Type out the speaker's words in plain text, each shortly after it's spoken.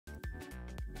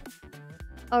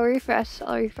I'll refresh.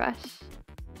 I'll refresh.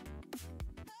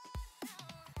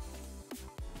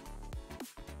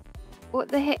 What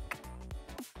the heck?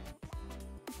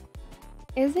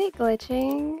 Is it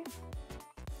glitching?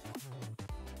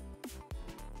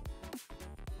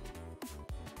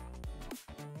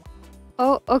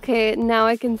 Oh, okay. Now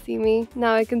I can see me.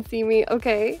 Now I can see me.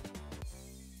 Okay.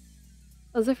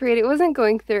 I was afraid it wasn't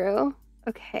going through.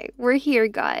 Okay, we're here,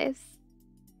 guys.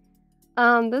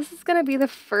 This is gonna be the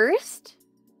first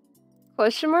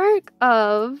question mark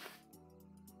of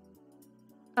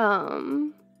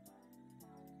Kandi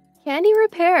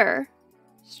repair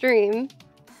stream.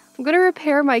 I'm gonna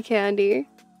repair my Kandi.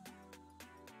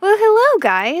 Well, hello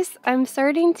guys. I'm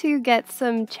starting to get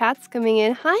some chats coming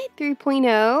in. Hi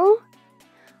 3.0.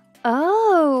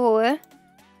 Oh,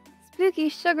 Spooky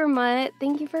Sugar Mutt.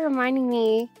 Thank you for reminding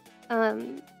me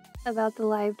about the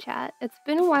live chat. It's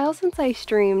been a while since I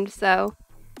streamed, so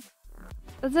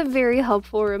that's a very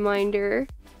helpful reminder.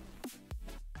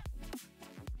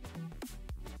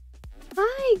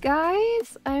 Hi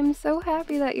guys, I'm so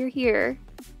happy that you're here.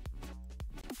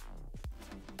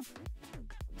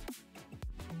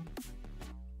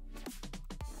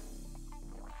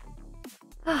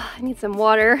 I need some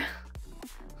water.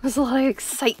 There's a lot of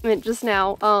excitement just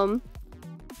now.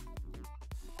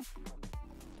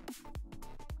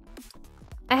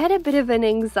 I had a bit of an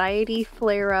anxiety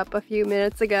flare-up a few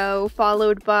minutes ago,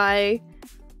 followed by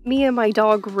me and my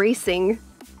dog racing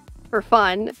for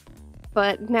fun,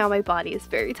 but now my body is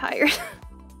very tired.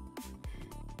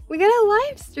 We got a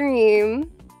live stream!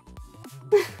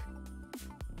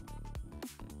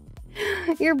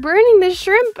 You're burning the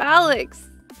shrimp, Alex!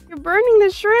 You're burning the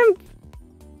shrimp!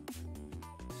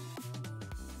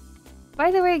 By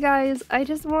the way, guys, I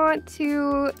just want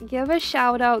to give a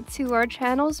shout out to our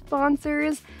channel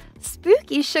sponsors,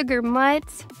 Spooky Sugar Mutt,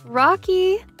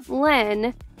 Rocky,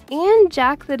 Len, and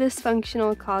Jack the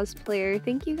Dysfunctional Cosplayer.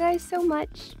 Thank you guys so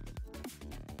much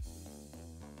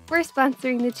for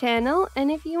sponsoring the channel,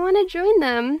 and if you want to join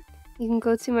them, you can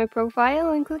go to my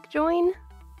profile and click join.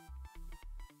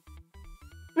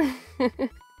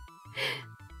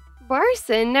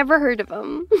 Barson, never heard of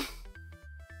him.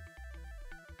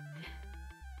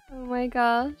 Oh my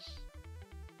gosh.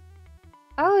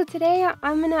 Oh, today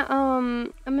I'm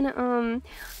gonna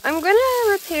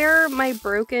repair my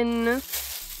broken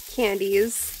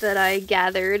candies that I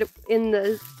gathered in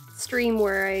the stream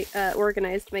where I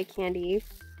organized my candy.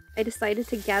 I decided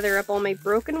to gather up all my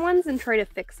broken ones and try to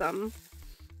fix them.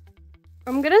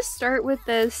 I'm gonna start with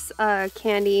this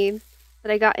candy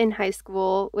that I got in high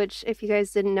school, which, if you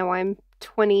guys didn't know, I'm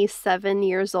 27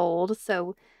 years old,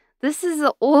 so this is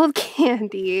the old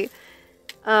candy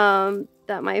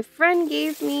that my friend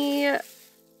gave me.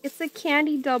 It's a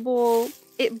candy double.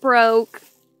 It broke.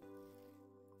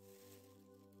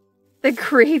 The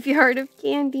graveyard of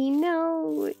candy.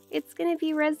 No, it's gonna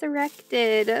be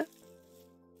resurrected.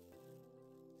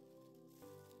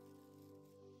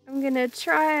 I'm gonna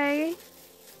try.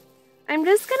 I'm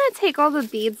just gonna take all the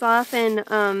beads off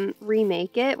and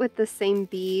remake it with the same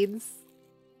beads.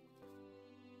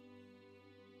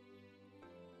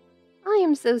 I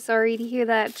am so sorry to hear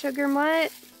that, Sugar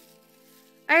Mutt.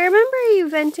 I remember you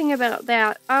venting about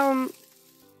that.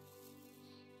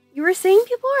 You were saying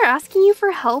people are asking you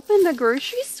for help in the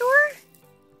grocery store?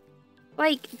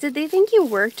 Like, did they think you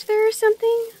worked there or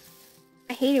something?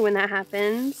 I hate it when that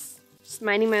happens. Just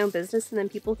minding my own business and then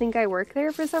people think I work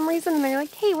there for some reason and they're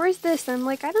like, hey, where's this? And I'm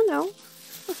like, I don't know.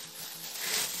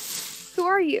 Who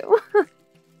are you?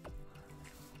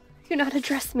 Do not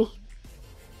address me.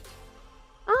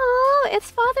 Oh,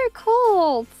 it's Father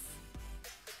Colt.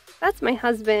 That's my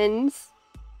husband.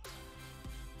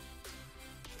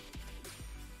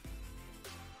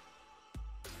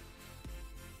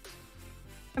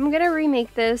 I'm gonna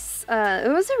remake this.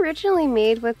 It was originally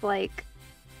made with like...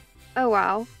 Oh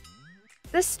wow.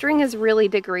 This string is really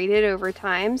degraded over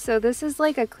time, so this is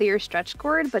like a clear stretch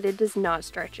cord, but it does not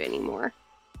stretch anymore.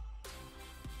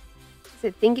 Does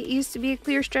it think it used to be a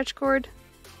clear stretch cord?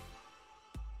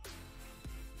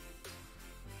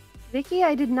 Vicky,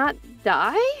 I did not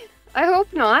die? I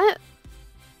hope not.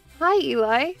 Hi,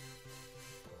 Eli.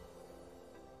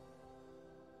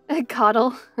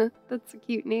 Coddle. That's a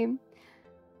cute name.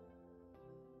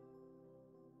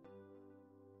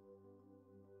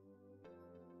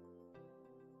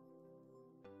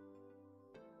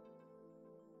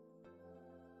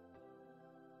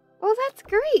 Well, that's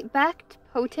great. Backed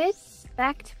potted?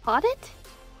 Backed potted?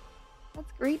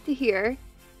 That's great to hear.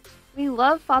 We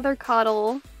love Father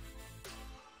Coddle.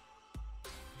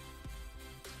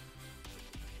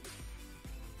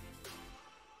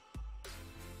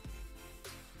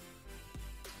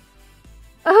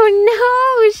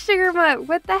 Oh no, Sugar Mutt,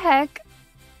 what the heck?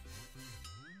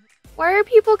 Why are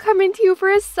people coming to you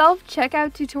for a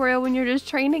self-checkout tutorial when you're just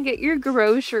trying to get your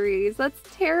groceries? That's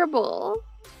terrible.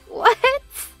 What?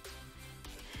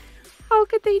 How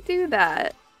could they do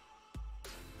that?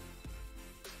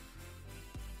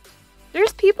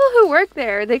 There's people who work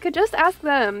there. They could just ask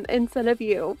them instead of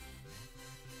you.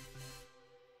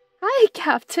 Hi,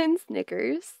 Captain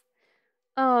Snickers.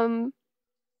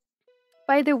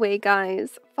 By the way,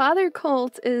 guys, Father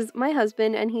Colt is my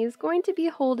husband, and he's going to be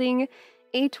holding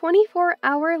a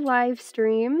 24-hour live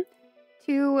stream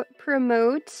to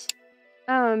promote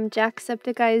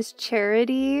Jacksepticeye's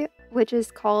charity, which is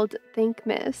called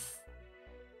Thankmas.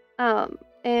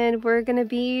 And we're gonna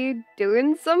be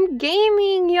doing some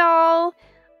gaming, y'all.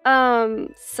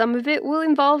 Some of it will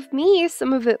involve me,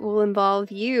 some of it will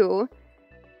involve you.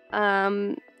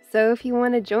 So if you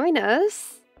want to join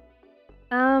us,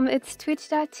 it's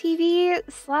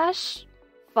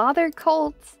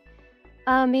twitch.tv/FatherColt.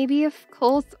 Maybe if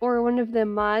Colt or one of the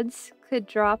mods could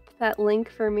drop that link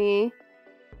for me.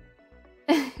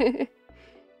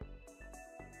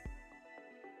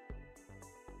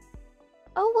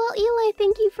 Oh, well, Eli,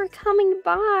 thank you for coming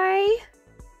by.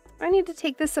 I need to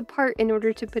take this apart in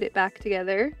order to put it back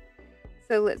together.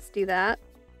 So let's do that.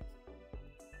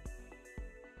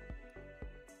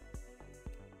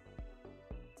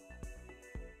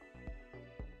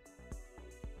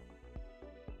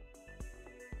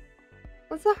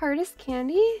 What's the hardest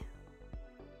candy?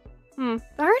 The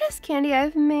hardest candy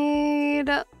I've made,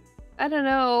 I don't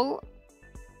know.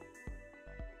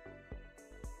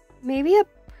 Maybe a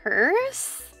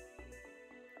purse?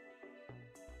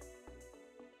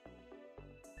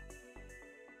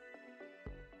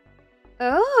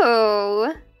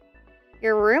 Oh,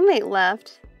 your roommate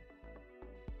left.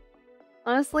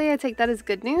 Honestly, I take that as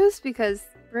good news because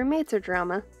roommates are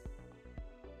drama.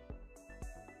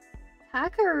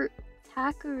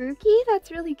 Takuruki?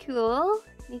 That's really cool.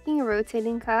 Making a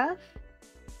rotating cuff.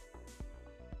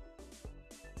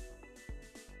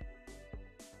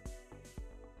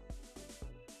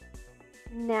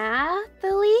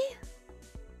 Nathalie?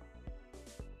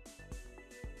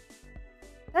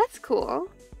 That's cool.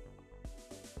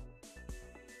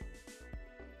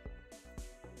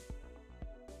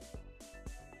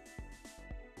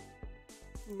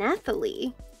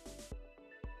 Nathalie.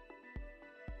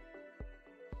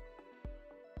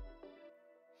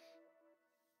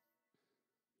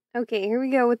 Okay, here we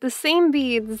go with the same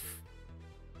beads.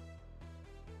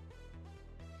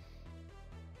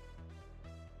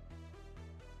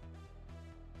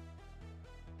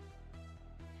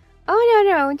 Oh,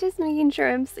 no, just making sure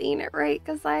I'm saying it right,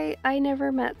 because I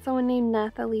never met someone named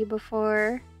Nathalie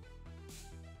before.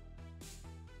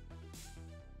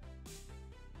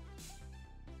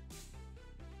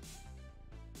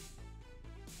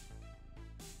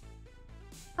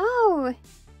 Oh,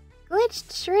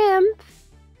 glitched shrimp.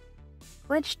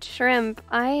 Glitched shrimp.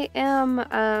 I am,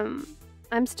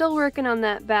 I'm still working on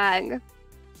that bag.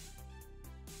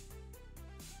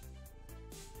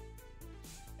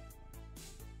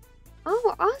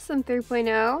 Oh, awesome,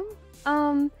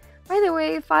 3.0. By the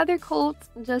way, Father Colt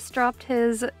just dropped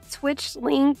his Twitch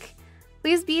link.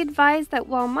 Please be advised that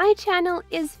while my channel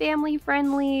is family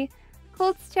friendly,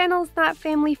 Colt's channel is not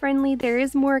family friendly. There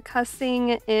is more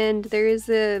cussing and there is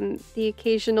the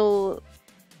occasional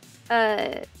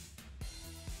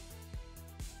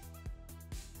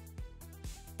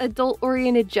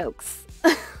adult-oriented jokes.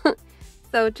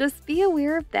 So just be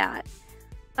aware of that.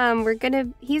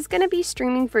 He's gonna be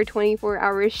streaming for 24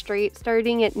 hours straight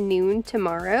starting at noon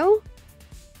tomorrow.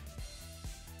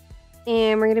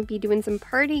 And we're gonna be doing some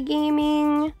party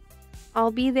gaming.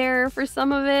 I'll be there for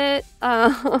some of it.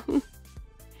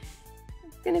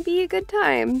 It's gonna be a good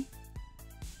time.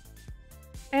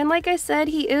 And like I said,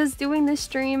 he is doing this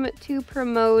stream to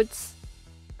promote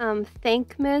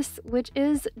Thankmas, which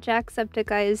is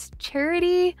Jacksepticeye's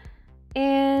charity,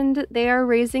 and they are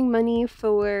raising money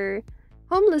for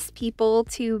homeless people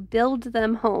to build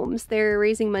them homes. They're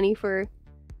raising money for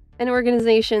an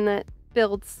organization that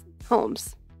builds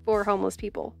homes for homeless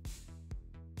people.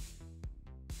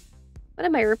 What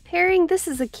am I repairing? This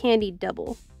is a candy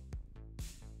double.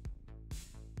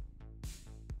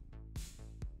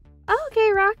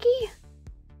 Okay, Rocky.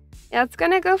 Yeah, it's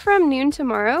gonna go from noon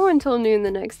tomorrow until noon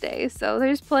the next day, so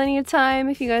there's plenty of time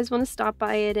if you guys want to stop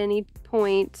by at any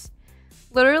point.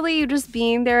 Literally, you just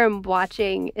being there and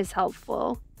watching is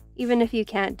helpful, even if you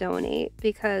can't donate,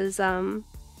 because the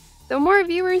more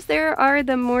viewers there are,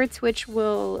 the more Twitch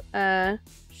will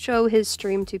show his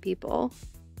stream to people.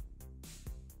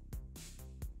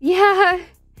 Yeah,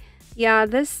 Yeah,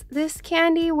 this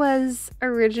candy was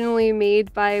originally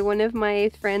made by one of my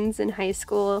friends in high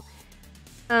school.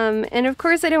 And of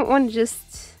course I don't want to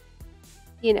just,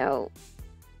 you know,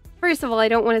 first of all, I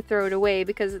don't want to throw it away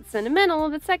because it's sentimental,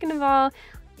 but second of all,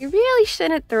 you really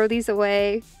shouldn't throw these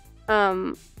away,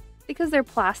 because they're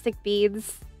plastic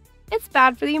beads. It's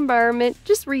bad for the environment.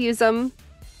 Just reuse them.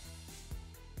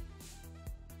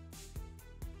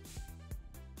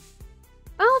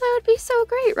 Oh, that would be so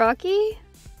great, Rocky.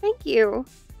 Thank you.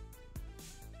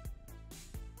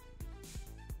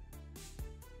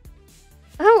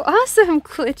 Oh, awesome,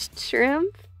 glitched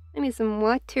shrimp. I need some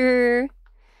water.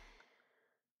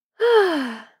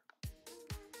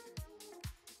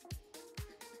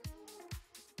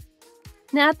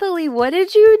 Nathalie, what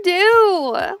did you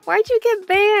do? Why'd you get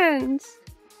banned?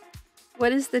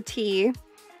 What is the tea?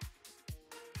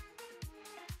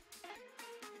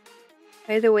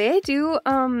 By the way, I do,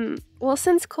 well,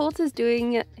 since Colt is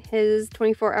doing his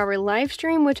 24-hour live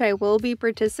stream, which I will be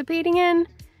participating in,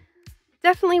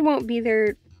 definitely won't be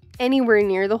there anywhere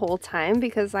near the whole time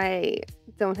because I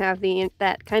don't have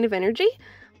that kind of energy.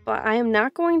 But I am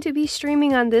not going to be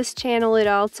streaming on this channel at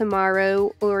all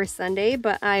tomorrow or Sunday,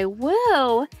 but I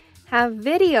will have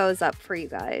videos up for you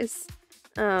guys.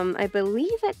 I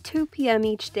believe at 2 p.m.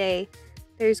 each day,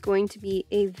 there's going to be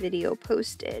a video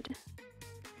posted,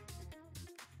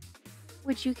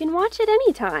 which you can watch at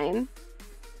any time.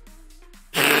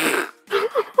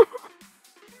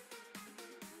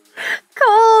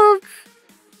 Cold!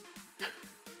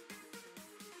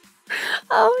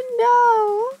 Oh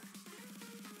no!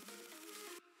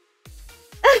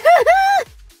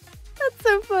 That's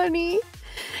so funny.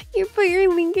 You put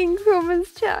your link in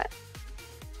Chroma's chat.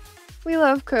 We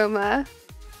love Chroma.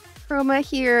 Chroma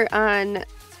here on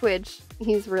Twitch.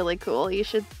 He's really cool. You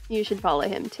should follow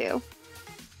him too.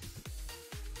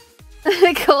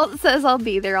 Colt says I'll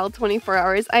be there all 24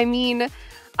 hours. I mean,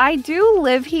 I do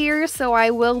live here, so I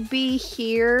will be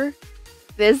here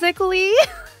physically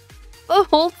the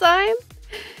whole time.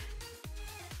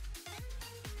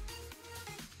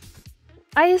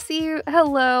 I see you.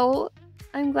 Hello.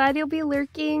 I'm glad you'll be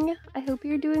lurking. I hope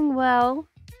you're doing well.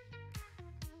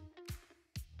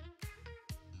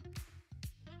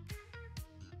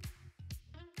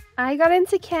 I got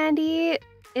into Kandi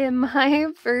in my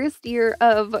first year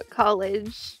of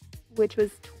college, which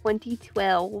was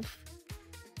 2012.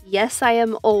 Yes, I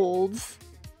am old.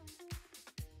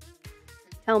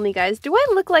 Tell me, guys, do I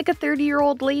look like a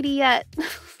 30-year-old lady yet?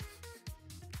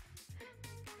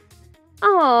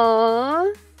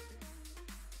 Aww.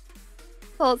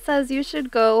 Colt says you should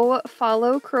go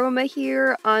follow Chroma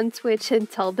here on Twitch and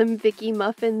tell them Vicky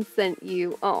Muffin sent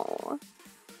you. Aww.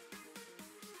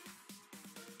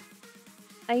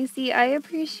 Icy, I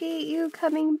appreciate you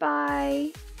coming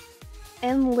by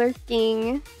and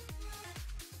lurking.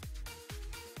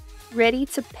 Ready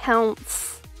to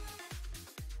pounce.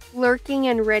 Lurking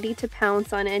and ready to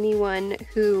pounce on anyone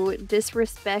who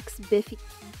disrespects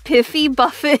Biffy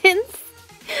Buffins.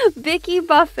 Vicky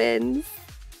Buffins.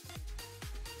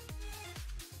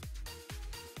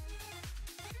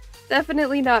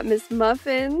 Definitely not Miss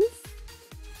Muffins.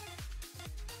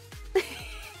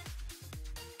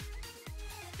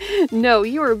 No,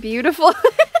 you are beautiful.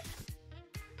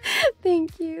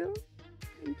 Thank you.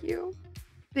 Thank you.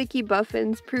 Vicky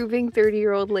Buffins proving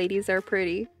 30-year-old ladies are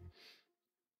pretty.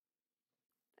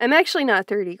 I'm actually not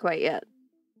 30 quite yet.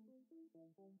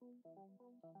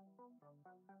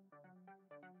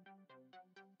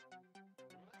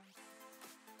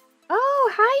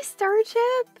 Oh, hi,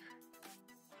 Starchip.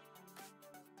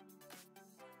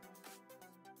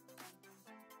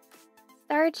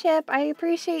 Starchip, I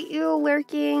appreciate you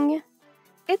lurking.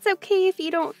 It's okay if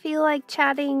you don't feel like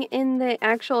chatting in the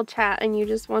actual chat and you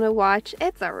just want to watch.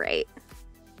 It's alright.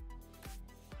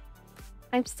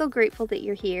 I'm still grateful that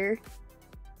you're here.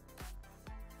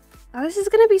 Oh, this is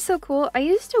gonna be so cool. I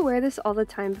used to wear this all the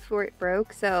time before it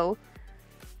broke, so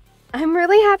I'm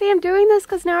really happy I'm doing this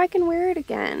because now I can wear it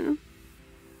again.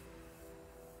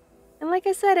 And like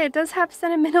I said, it does have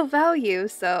sentimental value,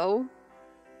 so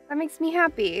that makes me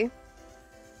happy.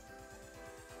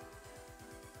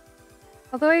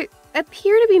 Although I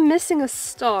appear to be missing a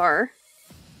star.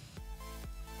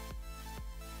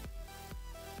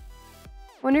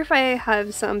 Wonder if I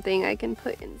have something I can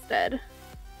put instead.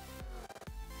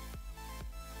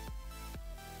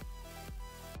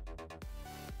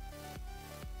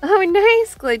 Oh,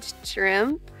 nice, glitched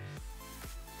shrimp.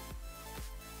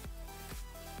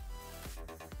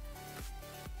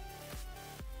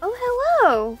 Oh,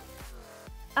 hello.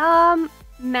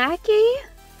 Mackie?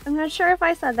 I'm not sure if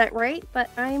I said that right, but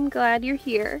I'm glad you're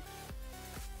here.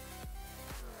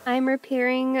 I'm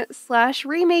repairing /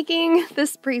 remaking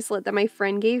this bracelet that my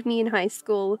friend gave me in high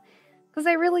school. Because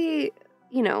I really,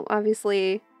 you know,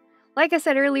 obviously, like I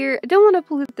said earlier, I don't want to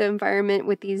pollute the environment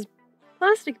with these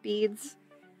plastic beads.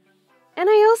 And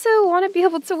I also want to be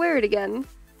able to wear it again.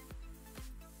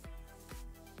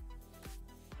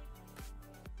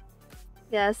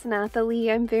 Yes, Nathalie,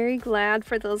 I'm very glad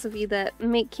for those of you that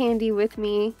make candy with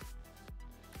me.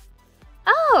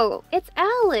 Oh, it's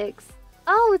Alex.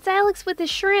 Oh, it's Alex with the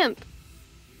shrimp.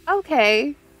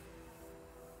 Okay.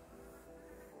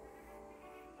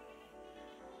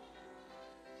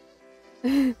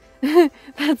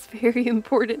 That's very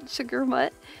important, Sugar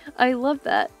Mutt. I love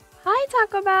that. Hi,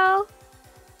 Taco Bell.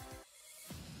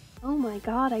 Oh my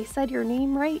god, I said your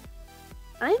name right.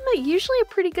 I'm usually a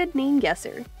pretty good name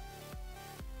guesser.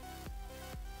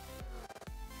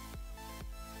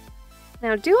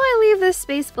 Now, do I leave this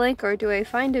space blank or do I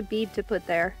find a bead to put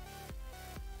there?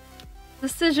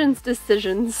 Decisions.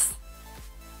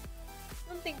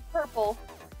 Something purple.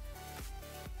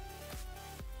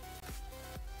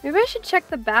 Maybe I should check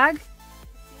the bag. See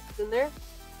what's in there.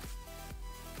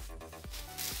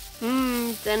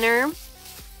 Dinner.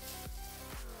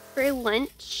 For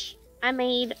lunch, I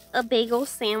made a bagel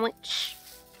sandwich.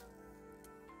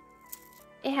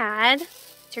 It had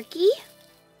turkey,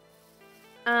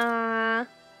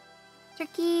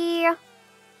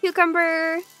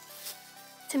 cucumber,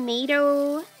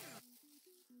 tomato,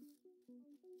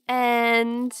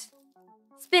 and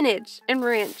spinach and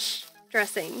ranch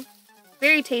dressing.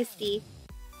 Very tasty.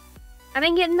 I've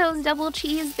been getting those double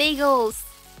cheese bagels.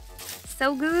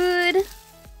 So good.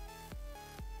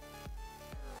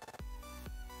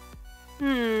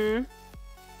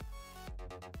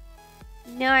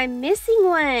 No, I'm missing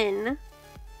one.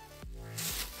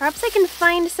 Perhaps I can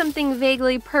find something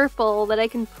vaguely purple that I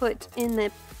can put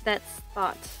in that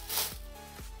spot.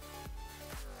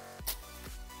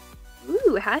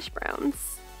 Ooh, hash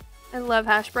browns. I love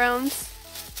hash browns.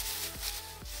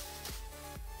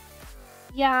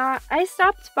 Yeah, I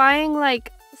stopped buying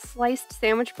like sliced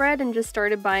sandwich bread and just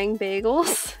started buying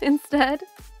bagels instead.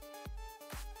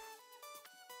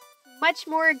 Much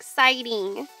more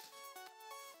exciting.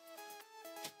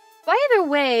 By the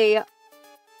way,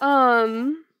 I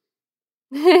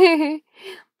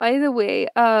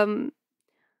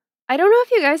don't know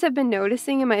if you guys have been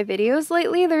noticing in my videos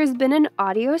lately, there's been an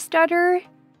audio stutter.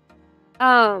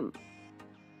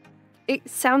 It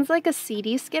sounds like a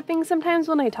CD skipping sometimes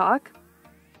when I talk.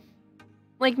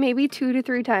 Like maybe 2 to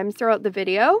 3 times throughout the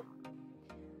video.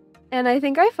 And I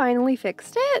think I finally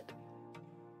fixed it.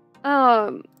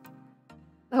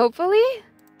 Hopefully.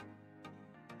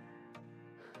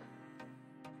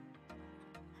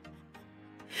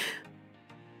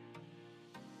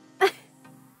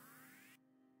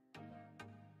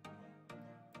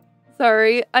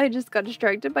 Sorry, I just got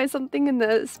distracted by something in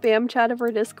the spam chat of our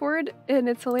Discord, and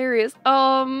it's hilarious.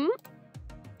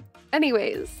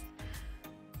 Anyways.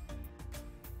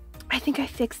 I think I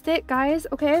fixed it, guys,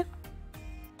 okay?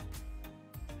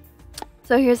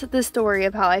 So here's the story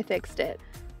of how I fixed it.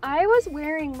 I was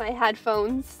wearing my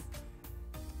headphones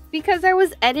because I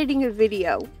was editing a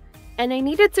video, and I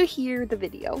needed to hear the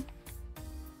video.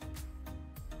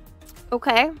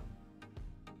 Okay?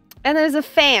 And there's a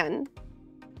fan.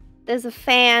 There's a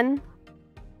fan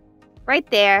right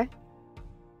there.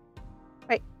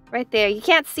 Right there. You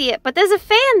can't see it, but there's a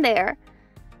fan there.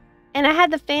 And I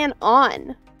had the fan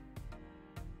on.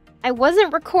 I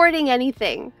wasn't recording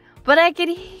anything, but I could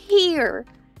hear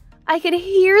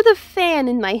the fan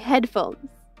in my headphones.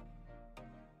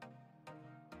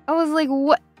 I was like,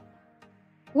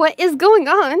 what is going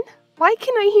on? Why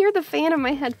can I hear the fan in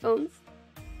my headphones?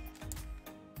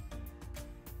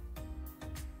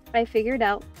 I figured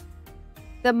out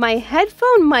that my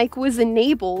headphone mic was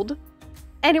enabled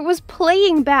and it was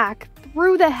playing back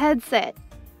through the headset.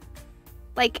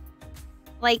 Like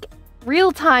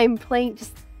real time playing,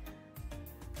 just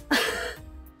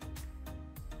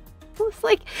I was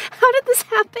like, how did this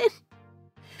happen?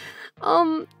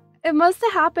 It must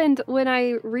have happened when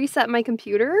I reset my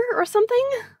computer or something.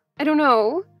 I don't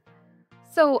know.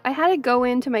 So I had to go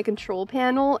into my control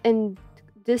panel and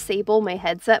disable my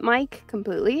headset mic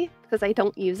completely because I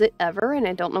don't use it ever and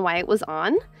I don't know why it was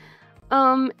on.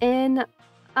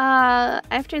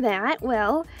 After that,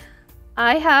 well,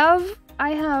 I have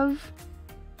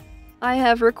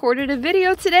recorded a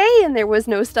video today and there was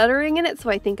no stuttering in it, so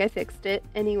I think I fixed it.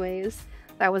 Anyways,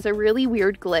 that was a really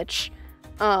weird glitch.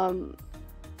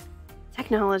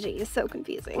 Technology is so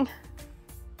confusing.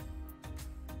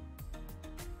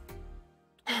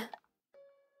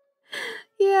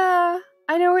 Yeah,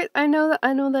 I know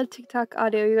that TikTok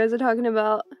audio you guys are talking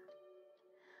about.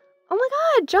 Oh my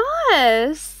god,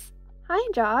 Joss! Hi,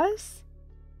 Joss.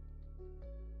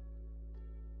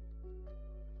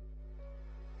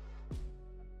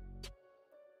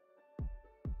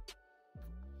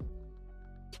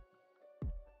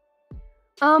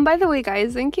 By the way,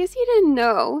 guys, in case you didn't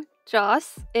know,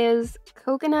 Joss is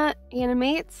Coconut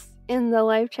Animates in the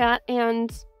live chat, and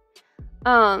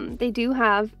they do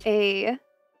have a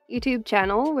YouTube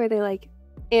channel where they like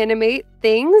animate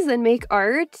things and make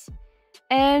art,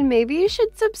 and maybe you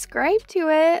should subscribe to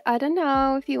it. I don't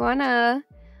know if you wanna.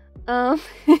 Aw,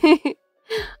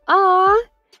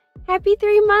 happy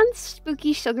 3 months,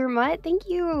 Spooky Sugar Mutt. Thank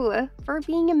you for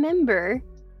being a member.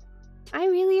 I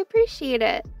really appreciate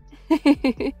it.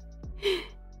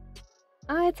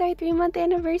 Oh, it's our 3-month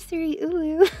anniversary.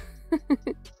 Ooh.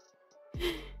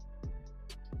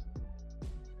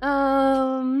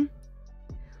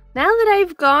 Now that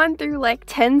I've gone through like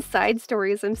 10 side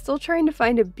stories, I'm still trying to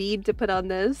find a bead to put on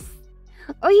this.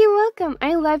 Oh, you're welcome.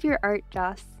 I love your art,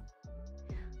 Joss.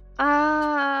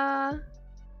 I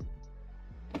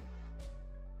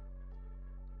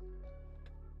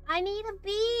need a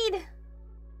bead.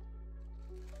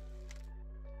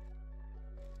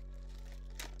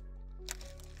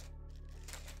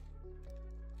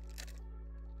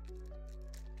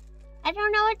 I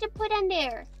don't know what to put in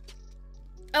there.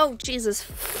 Oh, Jesus.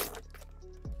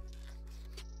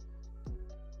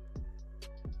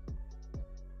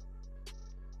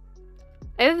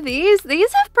 I have these.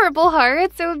 These have purple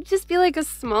hearts. It would just be like a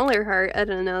smaller heart. I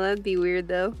don't know. That'd be weird,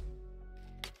 though.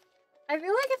 I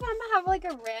feel like if I'm gonna have like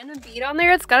a random bead on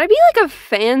there, it's gotta be like a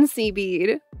fancy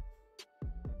bead.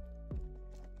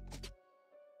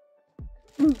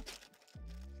 What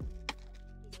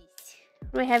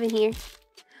do I have in here?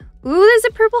 Ooh, there's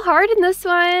a purple heart in this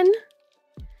one.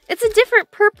 It's a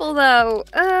different purple, though.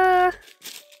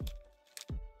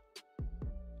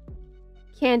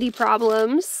 Candy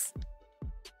problems.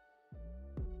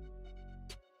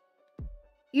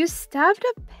 You stabbed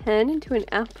a pen into an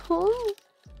apple?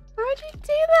 Why'd you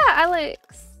do that,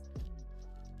 Alex?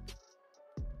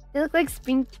 They look like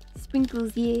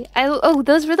sprinkles, yeah. Oh,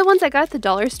 those were the ones I got at the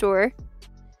dollar store.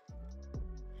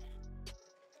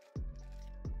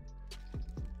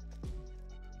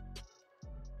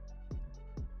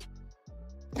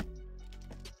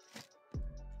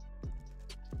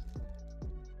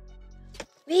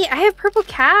 Wait, I have purple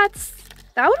cats.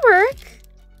 That would work.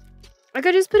 I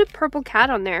could just put a purple cat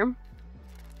on there.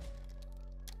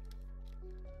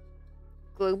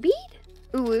 Glow bead?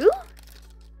 Ooh.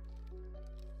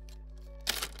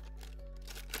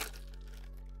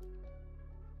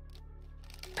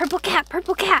 Purple cat,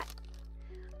 purple cat.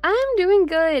 I'm doing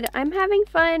good. I'm having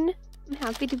fun. I'm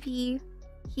happy to be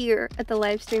here at the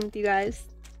live stream with you guys.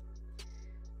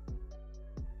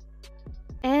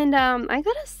 And I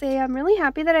gotta say, I'm really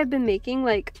happy that I've been making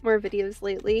like more videos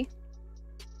lately.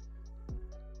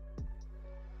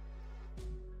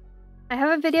 I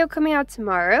have a video coming out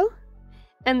tomorrow,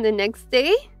 and the next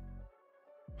day.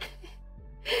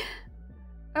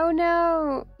 Oh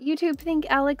no, YouTube think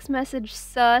Alex message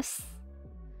sus.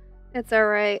 It's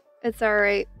alright, it's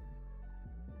alright.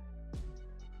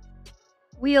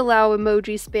 We allow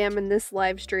emoji spam in this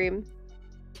live stream.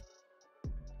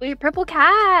 Wait, purple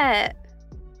cat!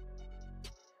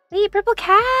 Wait, purple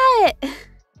cat!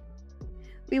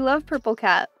 We love purple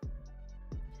cat.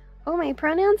 Oh, my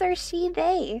pronouns are she,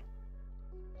 they.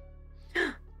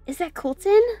 Is that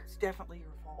Colton? It's definitely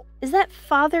your fault. Is that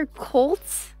Father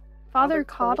Colt? Father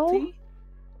Coddle?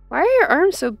 Why are your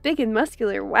arms so big and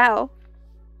muscular? Wow.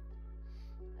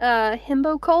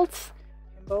 Himbo Colt?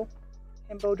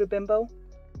 Himbo to bimbo.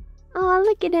 Oh,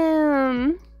 look at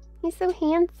him. He's so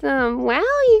handsome. Wow,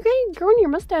 you growing your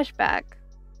mustache back.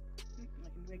 I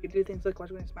can make it do things like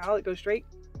watch when I smile, it goes straight.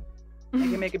 I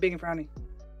can make it big and frowny.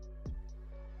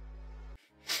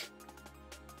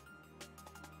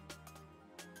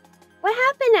 What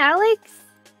happened, Alex?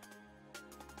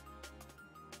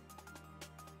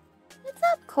 What's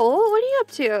up, Cole? What are you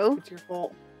up to? It's your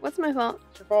fault. What's my fault?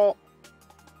 It's your fault.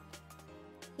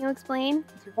 Can you explain?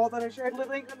 It's your fault that I shared the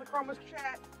link in the Chroma's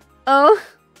chat. Oh,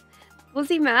 was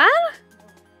he mad?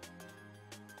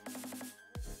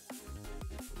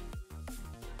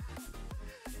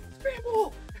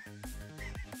 Scramble!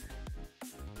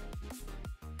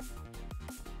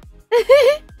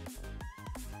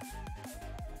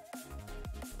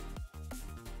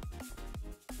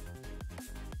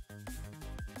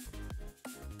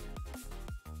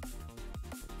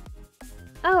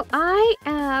 Oh, I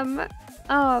am,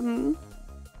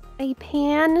 a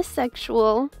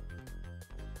pansexual.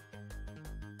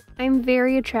 I'm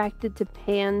very attracted to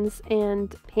pans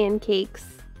and pancakes.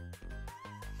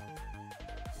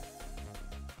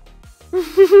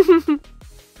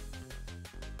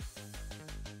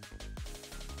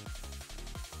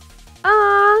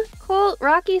 Aw, cool.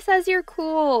 Rocky says you're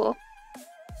cool.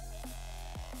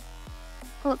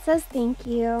 Colt says thank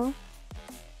you.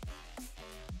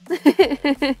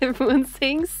 Everyone's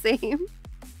saying same.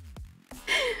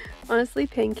 Honestly,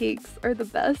 pancakes are the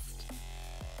best.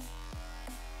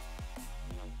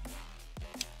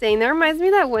 Dang, that reminds me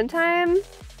of that one time.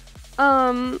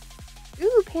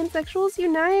 Ooh, pansexuals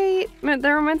unite. That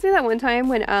reminds me of that one time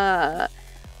when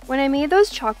I made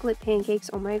those chocolate pancakes.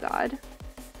 Oh my god.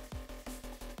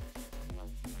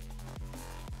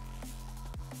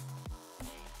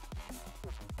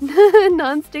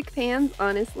 Non-stick pans,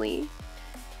 honestly.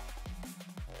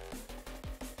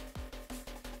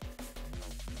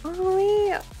 Oh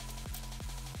yeah.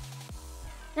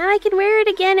 Now I can wear it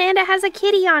again and it has a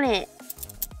kitty on it.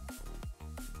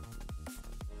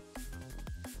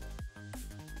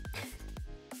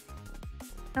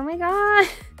 Oh my god.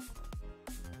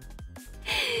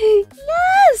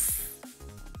 Yes!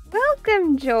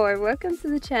 Welcome, Joy. Welcome to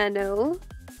the channel.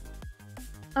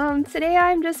 Today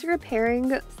I'm just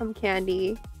repairing some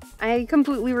candy. I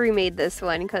completely remade this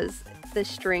one because the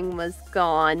string was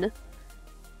gone.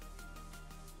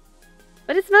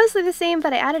 But it's mostly the same,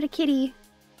 but I added a kitty.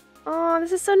 Oh,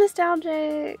 this is so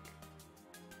nostalgic.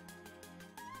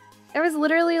 It was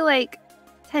literally like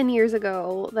 10 years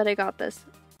ago that I got this.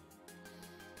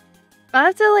 I'll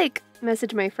have to like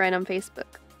message my friend on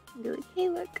Facebook and be like, hey,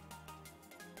 look.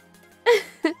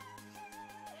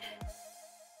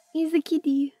 He's a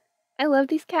kitty. I love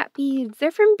these cat beads. They're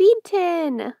from Bead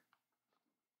Tin.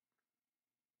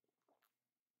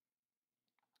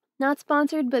 Not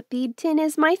sponsored, but Bead Tin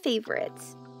is my favorite.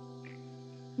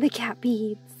 The cat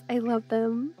beads. I love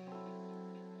them.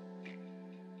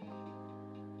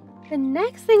 The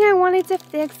next thing I wanted to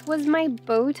fix was my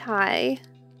bow tie.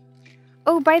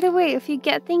 Oh, by the way, if you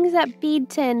get things at Bead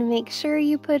Tin, make sure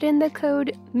you put in the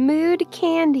code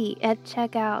MOODCANDY at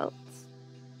checkout.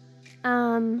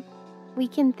 We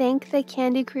can thank the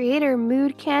candy creator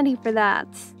Mood Candy for that.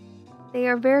 They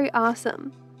are very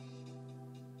awesome.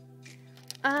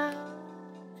 What?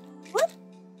 What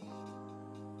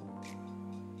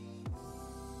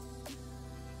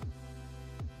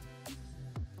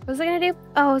was I gonna do?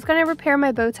 Oh, I was gonna repair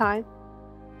my bow tie.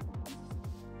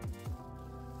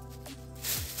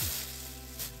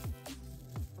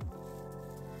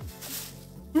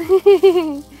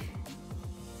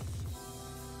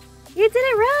 You did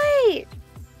it right!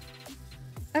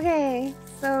 Okay,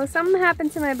 so something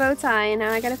happened to my bow tie and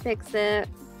now I gotta fix it.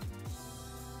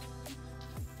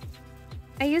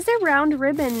 I used a round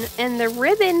ribbon and the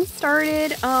ribbon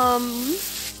started,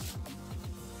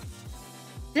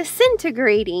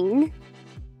 disintegrating.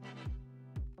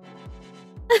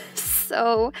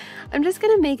 So I'm just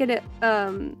gonna make it,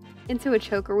 into a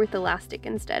choker with elastic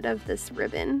instead of this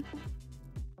ribbon.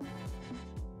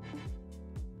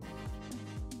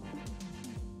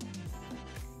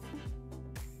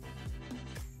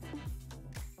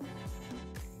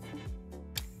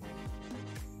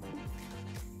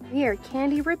 We are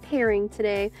candy repairing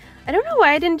today. I don't know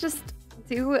why I didn't just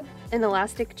do an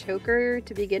elastic choker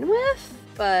to begin with,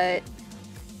 but...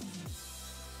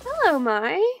 Hello,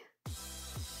 Mai.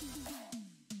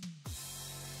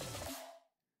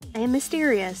 I am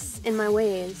mysterious in my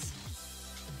ways.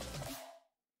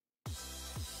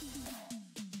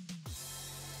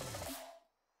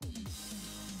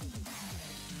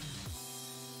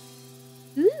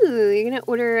 Ooh, you're gonna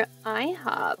order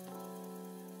IHOP.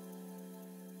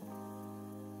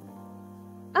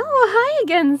 Oh, hi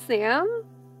again, Sam.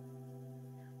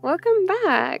 Welcome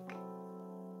back.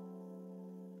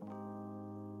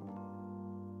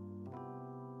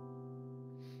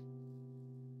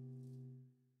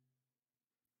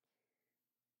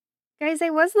 Guys, I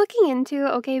was looking into,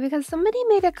 okay, because somebody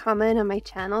made a comment on my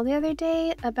channel the other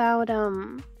day about,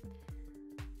 how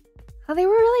they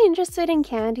were really interested in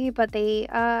candy, but they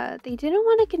didn't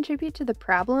want to contribute to the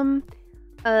problem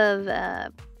of,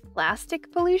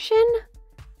 plastic pollution.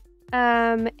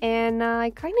 And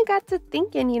I kind of got to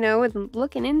thinking, you know, and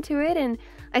looking into it, and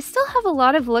I still have a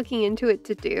lot of looking into it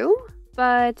to do,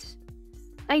 but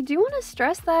I do want to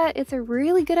stress that it's a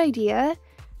really good idea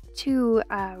to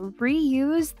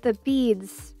reuse the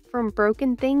beads from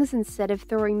broken things instead of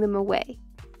throwing them away.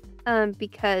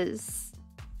 Because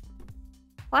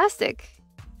plastic,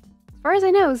 as far as I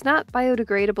know, is not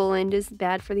biodegradable and is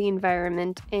bad for the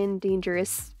environment and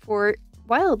dangerous for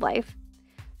wildlife.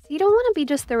 You don't want to be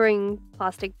just throwing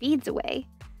plastic beads away.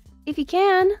 If you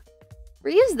can,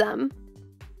 reuse them.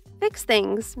 Fix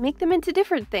things. Make them into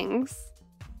different things.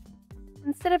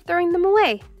 Instead of throwing them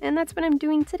away. And that's what I'm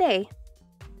doing today.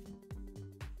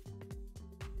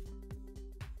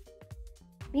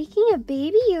 Making a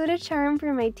Baby Yoda charm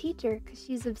for my teacher because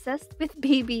she's obsessed with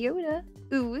Baby Yoda.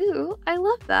 Ooh, ooh, I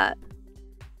love that.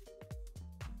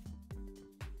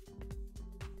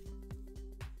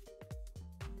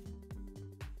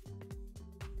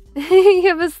 You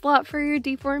have a slot for your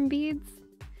deformed beads?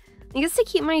 I guess to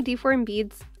keep my deformed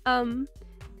beads, in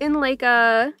like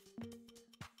a,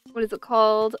 what is it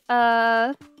called?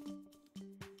 A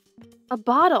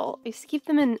bottle. I used to keep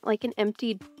them in like an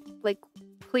empty, like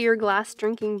clear glass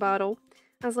drinking bottle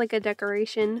as like a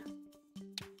decoration.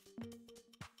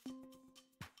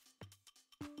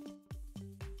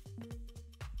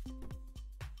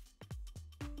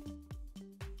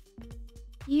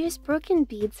 Use broken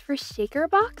beads for shaker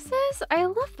boxes? I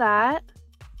love that.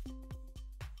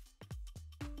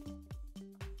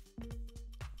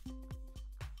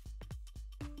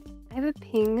 I have a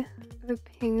ping. I have a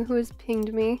ping who has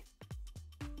pinged me.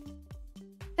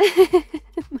 Oh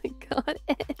my god,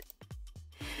 Ed.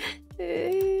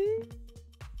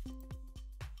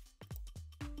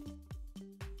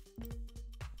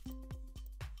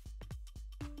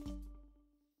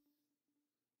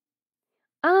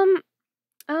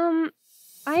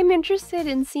 I'm interested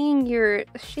in seeing your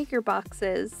shaker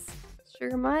boxes,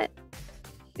 Sugar Mutt,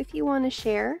 if you want to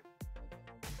share.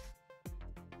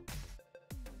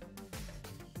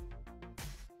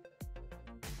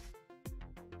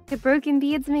 The broken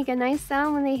beads make a nice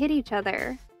sound when they hit each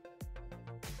other.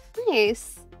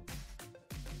 Nice.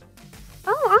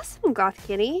 Oh, awesome, Goth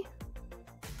Kitty.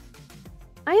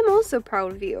 I am also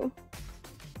proud of you.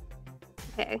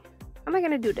 Okay, how am I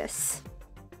gonna do this?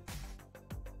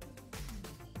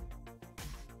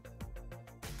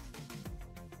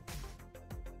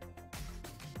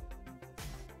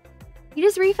 You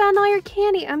just refound all your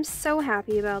candy. I'm so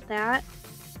happy about that.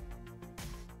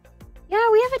 Yeah,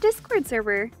 we have a Discord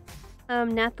server.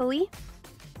 Nathalie.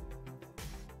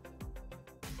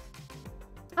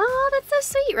 Oh, that's so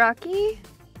sweet, Rocky.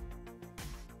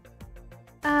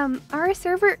 Our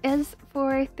server is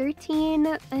for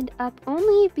 13 and up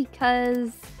only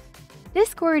because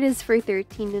Discord is for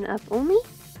 13 and up only.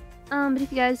 But if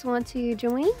you guys want to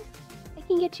join, I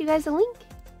can get you guys a link.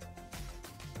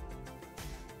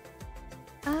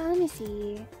 Let me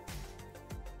see.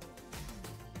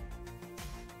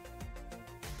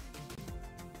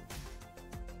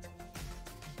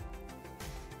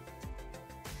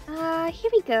 Here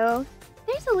we go.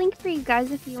 There's a link for you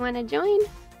guys if you want to join.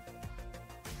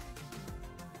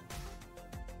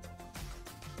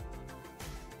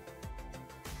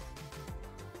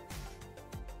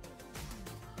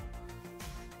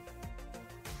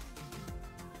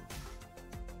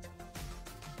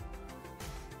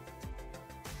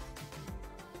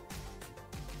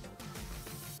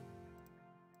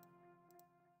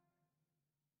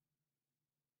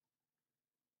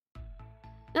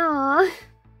 Aww.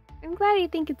 I'm glad you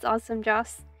think it's awesome,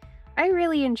 Joss. I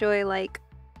really enjoy, like,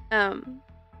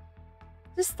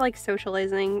 just, like,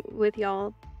 socializing with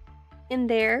y'all in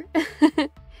there.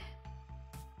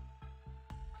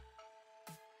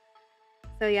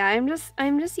 So yeah, I'm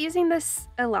just using this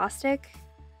elastic,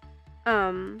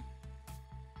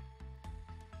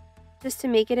 just to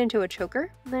make it into a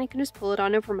choker, and then I can just pull it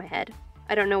on over my head.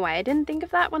 I don't know why I didn't think of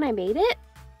that when I made it.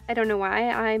 I don't know why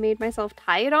I made myself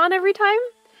tie it on every time.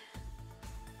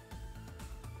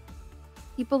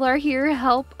 People are here,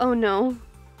 help. Oh no.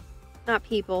 Not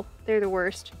people. They're the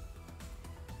worst.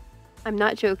 I'm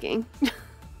not joking.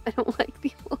 I don't like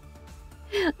people.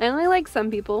 I only like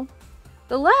some people.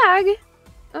 The lag?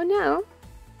 Oh no.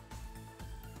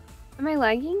 Am I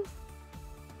lagging?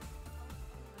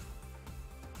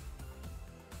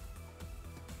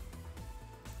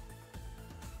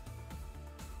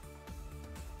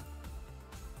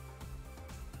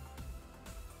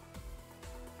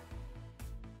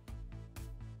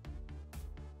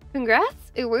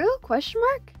 Congrats? A real question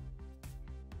mark?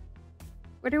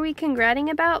 What are we congrating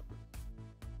about?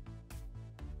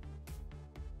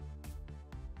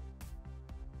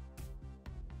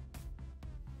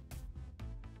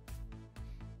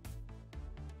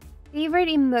 Favorite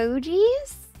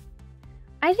emojis?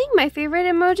 I think my favorite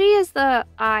emoji is the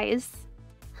eyes.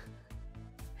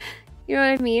 You know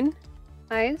what I mean?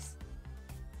 Eyes.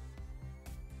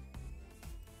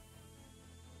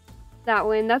 That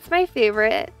one, that's my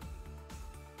favorite.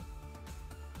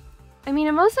 I mean,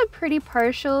 I'm also pretty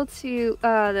partial to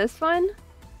this one.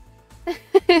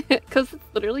 Because it's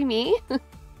literally me.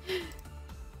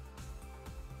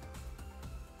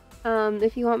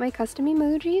 If you want my custom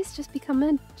emojis, just become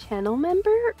a channel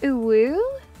member.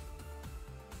 Ooh.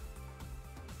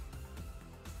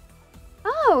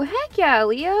 Oh, heck yeah,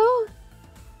 Leo.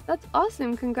 That's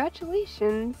awesome.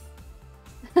 Congratulations.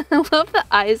 I love the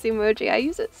eyes emoji. I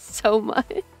use it so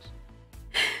much.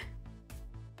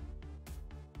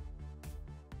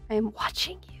 I am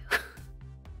watching you.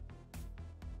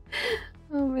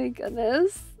 Oh my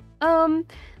goodness.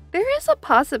 There is a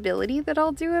possibility that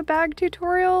I'll do a bag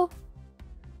tutorial.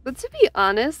 But to be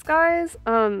honest, guys,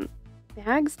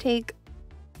 bags take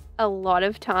a lot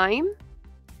of time.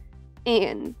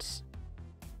 And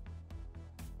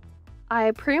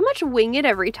I pretty much wing it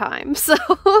every time, so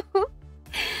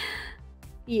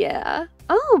yeah.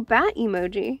 Oh, bat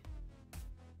emoji.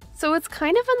 So it's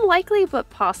kind of unlikely, but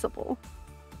possible.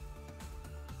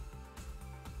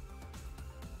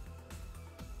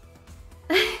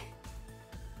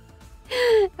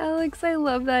 Alex, I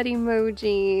love that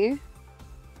emoji.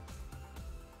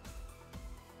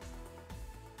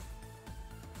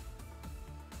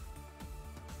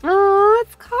 Oh,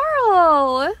 it's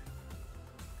Carl!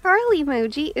 Carl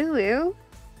emoji, ooh.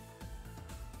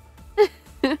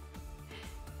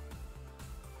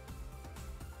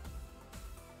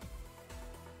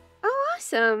 Oh,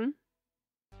 awesome.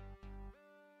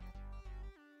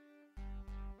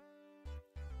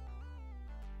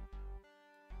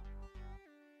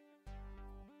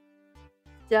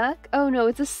 Duck? Oh no,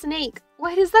 it's a snake.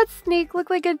 Why does that snake look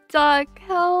like a duck?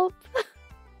 Help.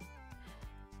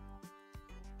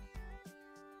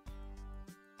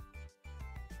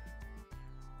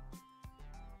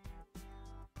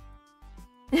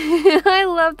 I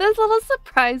love this little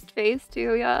surprised face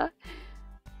too, yeah.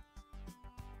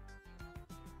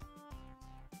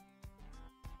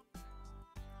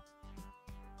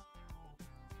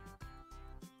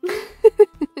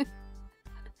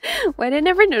 Why did I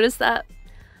never notice that?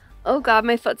 Oh god,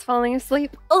 my foot's falling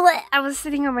asleep. Oh, I was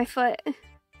sitting on my foot.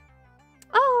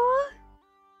 Oh,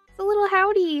 it's a little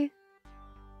howdy.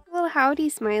 A little howdy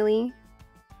smiley.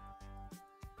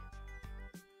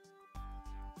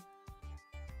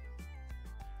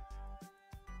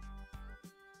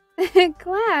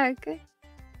 Quack.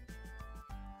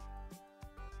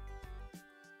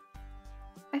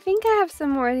 I think I have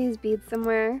some more of these beads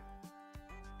somewhere.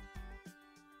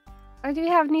 Oh, do we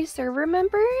have new server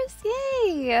members?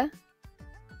 Yay!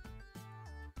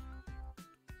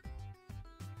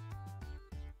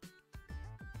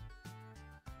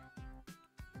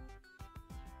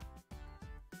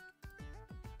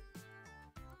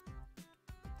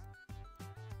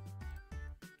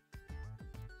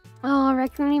 Oh,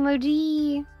 raccoon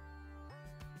emoji.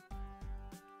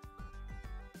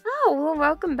 Oh, well,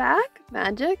 welcome back,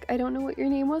 Magic. I don't know what your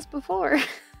name was before.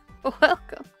 But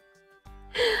welcome.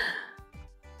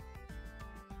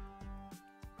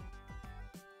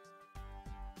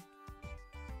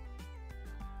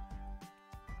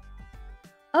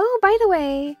 Oh, by the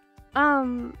way,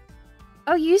 oh,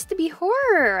 you used to be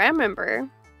horror. I remember.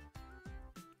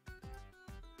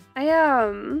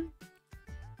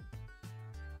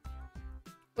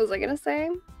 What was I gonna say?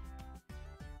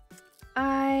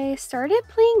 I started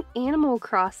playing Animal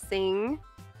Crossing,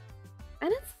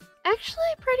 and it's actually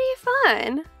pretty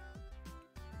fun.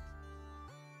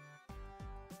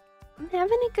 I'm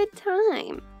having a good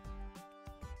time.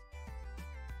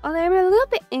 Although I'm a little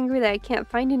bit angry that I can't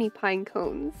find any pine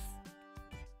cones.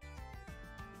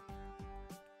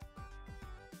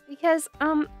 Because,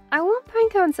 I want pine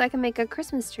cones so I can make a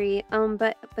Christmas tree,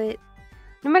 but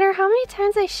no matter how many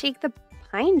times I shake the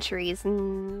pine trees,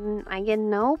 I get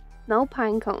no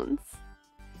pine cones.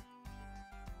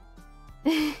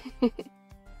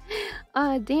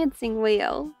 Dancing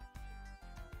whale.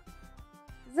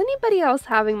 Is anybody else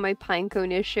having my pine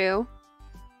cone issue?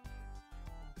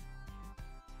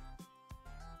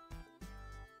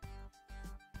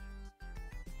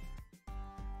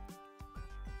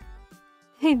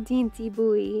 Dainty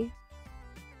buoy.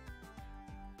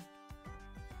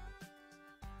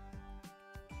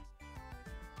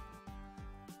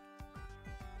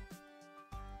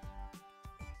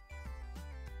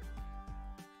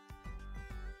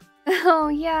 Oh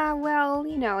yeah, well,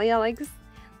 you know, yeah, like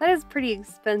that is pretty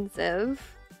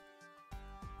expensive.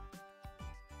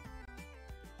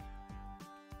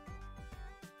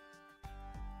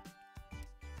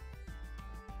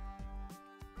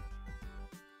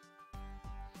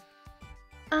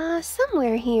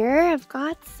 Somewhere here I've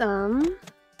got some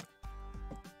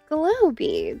glow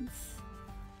beads.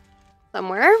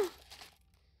 Somewhere.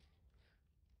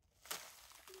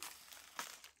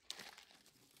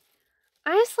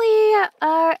 Honestly,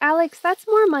 Alex, that's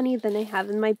more money than I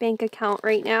have in my bank account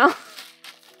right now.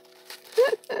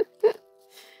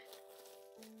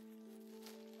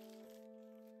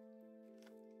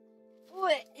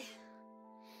 What?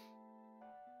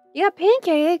 You got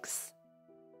pancakes?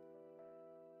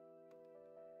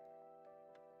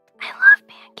 I love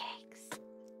pancakes.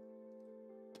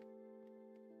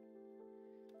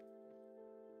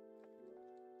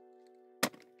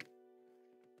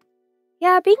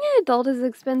 Yeah, being an adult is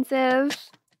expensive.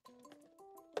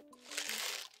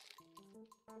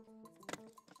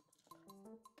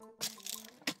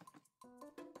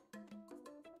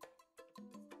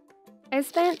 I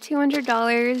spent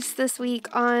 $200 this week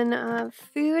on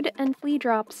food and flea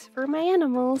drops for my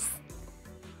animals.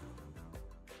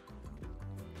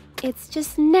 It's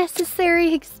just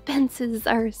necessary. Expenses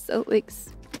are so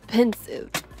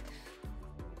expensive.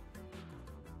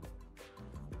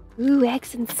 Ooh,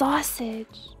 eggs and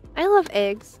sausage. I love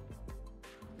eggs.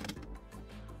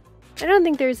 I don't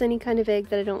think there's any kind of egg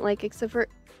that I don't like except for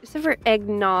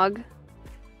eggnog.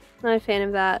 Not a fan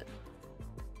of that.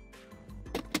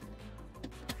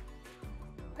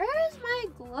 Where is my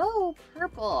glow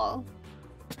purple?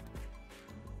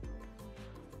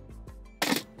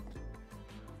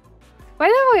 By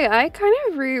the way, I kind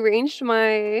of rearranged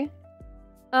my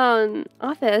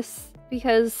office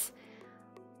because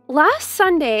last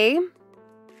Sunday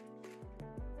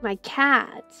my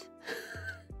cat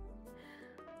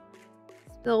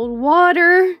spilled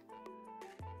water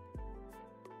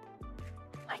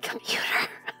on my computer.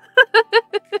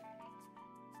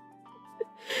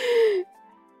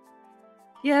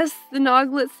 Yes, the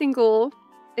Noglet single,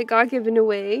 it got given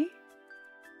away.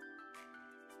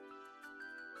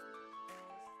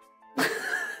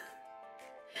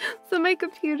 So my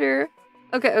computer,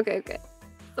 okay.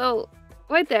 So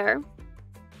right there.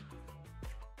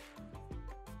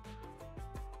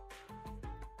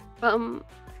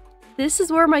 This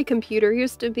is where my computer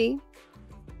used to be.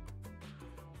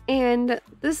 And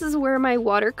this is where my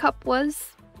water cup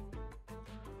was.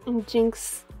 And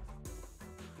Jinx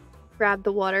grabbed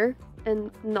the water and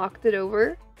knocked it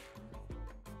over.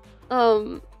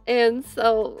 And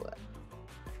so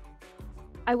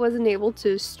I wasn't able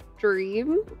to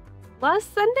stream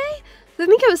last Sunday. So I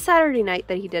think it was Saturday night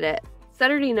that he did it.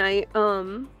 Saturday night,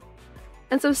 and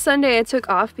so Sunday I took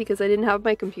off because I didn't have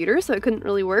my computer, so it couldn't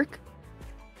really work.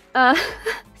 So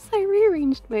I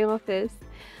rearranged my office.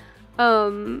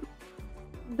 The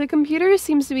computer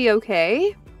seems to be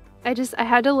okay. I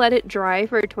had to let it dry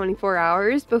for 24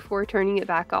 hours before turning it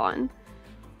back on.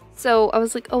 So I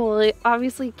was like, oh, well, I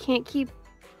obviously can't keep...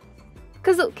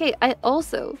 Because, okay, I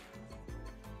also...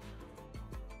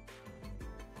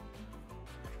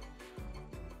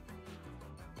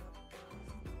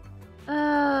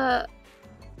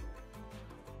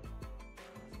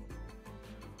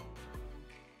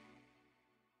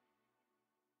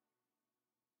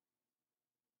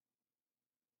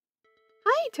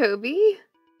 Hi, Toby.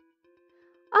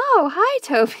 Oh, hi,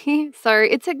 Toby.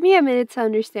 Sorry, it took me a minute to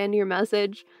understand your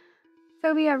message.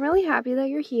 Toby, I'm really happy that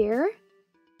you're here.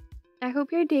 I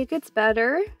hope your day gets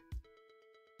better.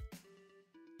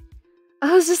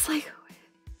 I was just like,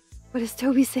 what is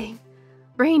Toby saying?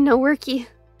 Brain no worky.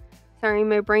 Sorry,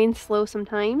 my brain's slow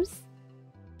sometimes.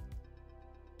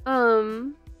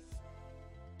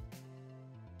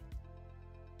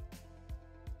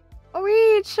 Oh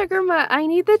wait, Sugar Mutt, I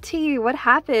need the tea. What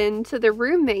happened to the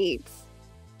roommates?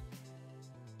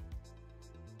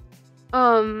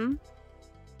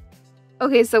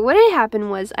 Okay, so what had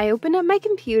happened was I opened up my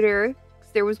computer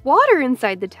because there was water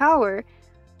inside the tower.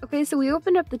 Okay, so we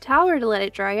opened up the tower to let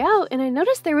it dry out, and I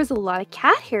noticed there was a lot of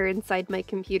cat hair inside my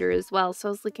computer as well. So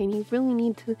I was like, I really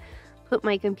need to put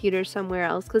my computer somewhere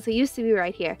else because it used to be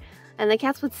right here. And the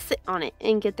cats would sit on it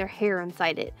and get their hair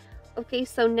inside it. Okay,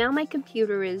 so now my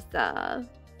computer is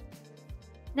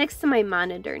next to my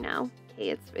monitor now.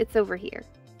 Okay, it's over here.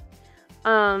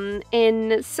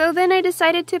 And so then I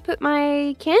decided to put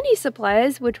my candy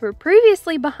supplies, which were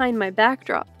previously behind my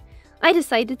backdrop. I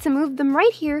decided to move them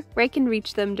right here where I can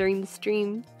reach them during the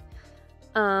stream.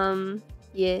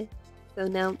 Yeah. So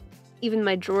now even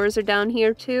my drawers are down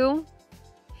here too.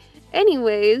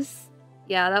 Anyways,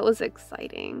 yeah, that was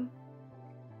exciting.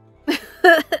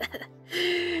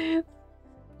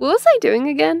 What was I doing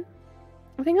again?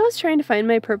 I think I was trying to find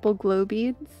my purple glow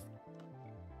beads.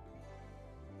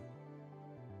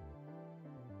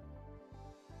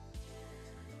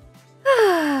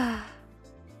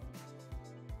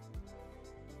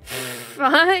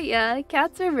 Yeah,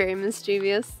 cats are very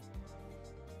mischievous.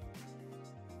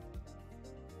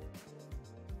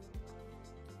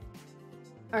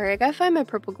 Alright, I gotta find my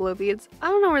purple glow beads. I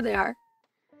don't know where they are.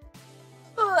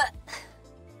 Ugh.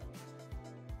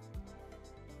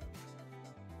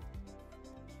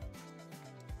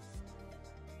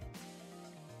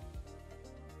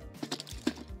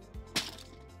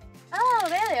 Oh,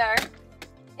 there they are.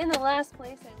 In the last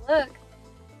place I looked.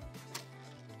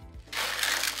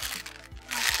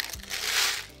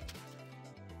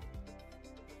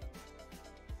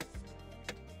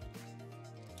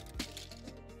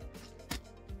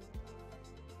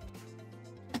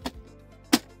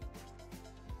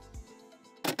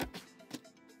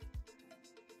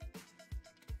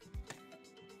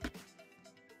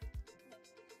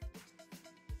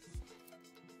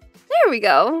 we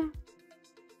go.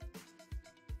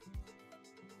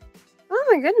 Oh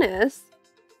my goodness.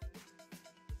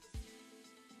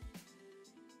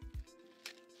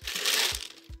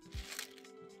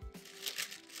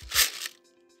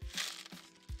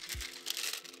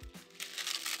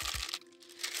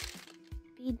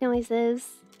 Feed noises.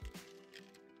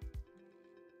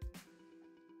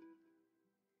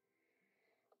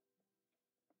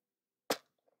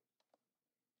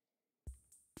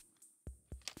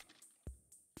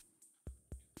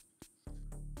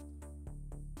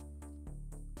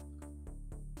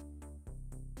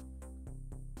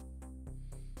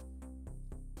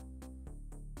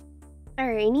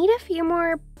 Alright, I need a few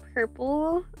more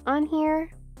purple on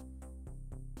here.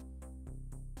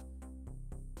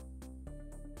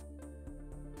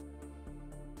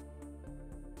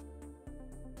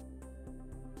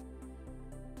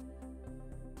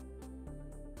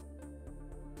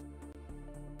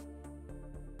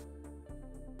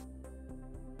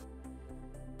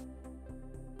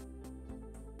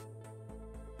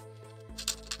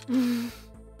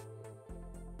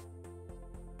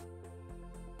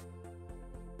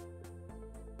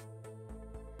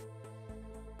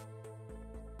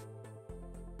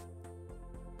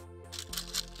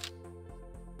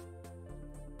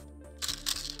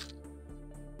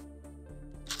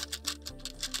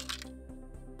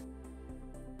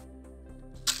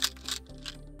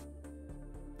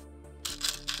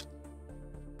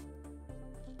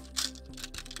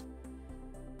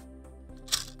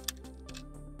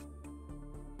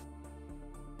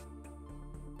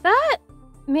 That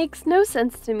makes no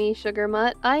sense to me, Sugar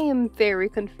Mutt. I am very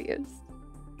confused.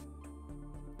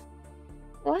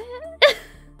 What?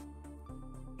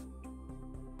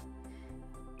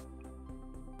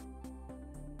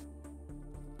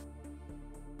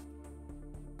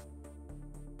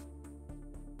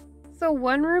 So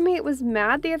one roommate was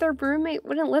mad the other roommate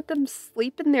wouldn't let them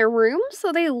sleep in their room,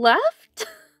 so they left? That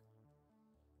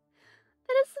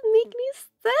doesn't make any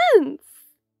sense.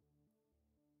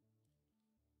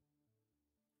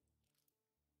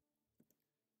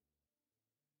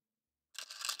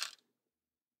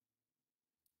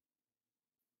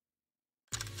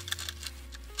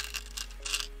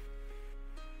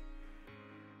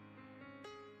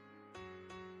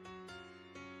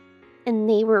 And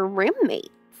they were roommates.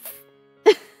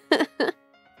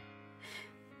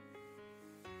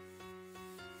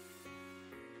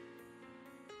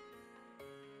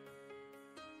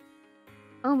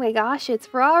 Oh my gosh,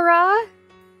 it's Rara.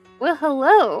 Well,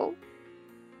 hello.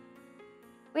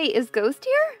 Wait, is Ghost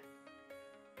here?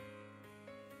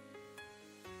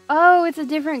 Oh, it's a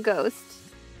different ghost.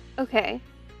 Okay.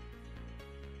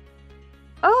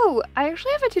 Oh, I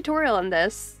actually have a tutorial on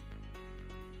this.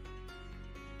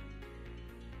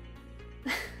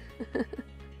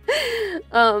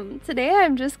 Today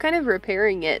I'm just kind of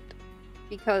repairing it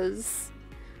because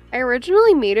I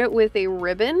originally made it with a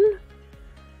ribbon.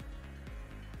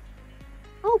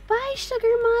 Oh, bye, Sugar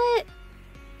Mutt.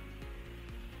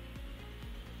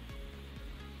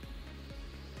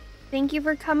 Thank you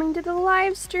for coming to the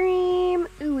live stream.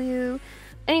 Ooh, ooh.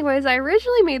 Anyways, I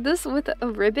originally made this with a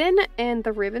ribbon and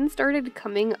the ribbon started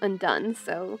coming undone,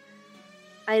 so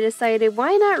I decided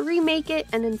why not remake it,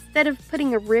 and instead of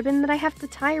putting a ribbon that I have to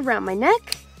tie around my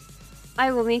neck,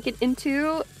 I will make it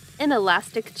into an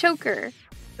elastic choker,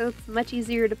 so it's much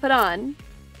easier to put on.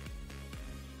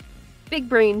 Big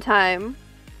brain time.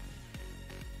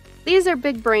 These are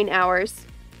big brain hours.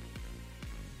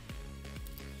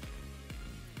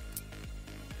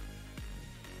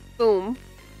 Boom.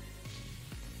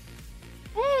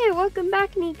 Hey, welcome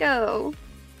back, Nico.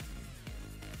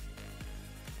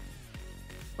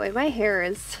 Boy, my hair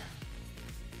is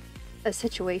a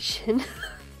situation.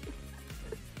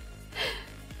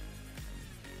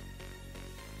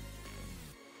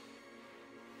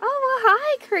 Oh, well,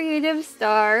 hi, Creative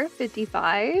Star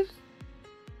 55.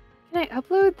 Can I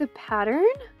upload the pattern?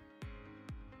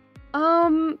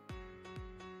 Can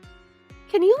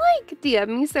you, like,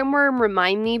 DM me somewhere and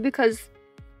remind me, because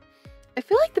I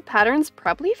feel like the pattern's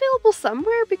probably available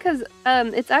somewhere, because,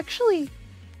 it's actually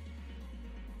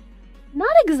not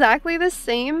exactly the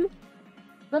same,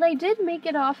 but I did make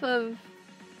it off of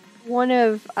one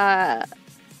of,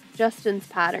 Justin's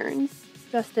patterns.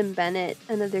 Justin Bennett,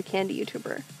 another Kandi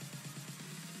YouTuber.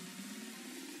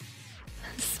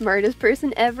 Smartest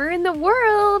person ever in the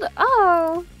world!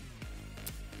 Oh!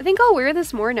 I think I'll wear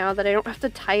this more now that I don't have to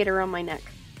tie it around my neck.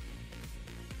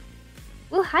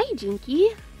 Well, hi,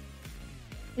 Jinky.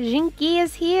 Jinky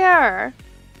is here.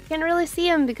 Can't really see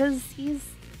him because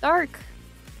he's dark.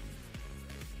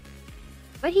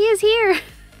 But he is here.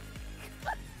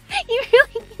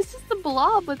 He's just a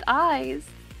blob with eyes.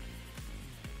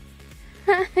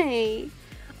 Hi.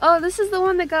 Oh, this is the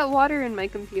one that got water in my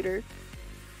computer.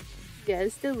 Yeah, I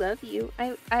still love you.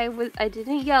 I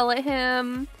didn't yell at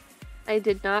him. I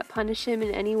did not punish him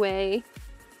in any way.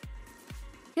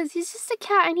 Because he's just a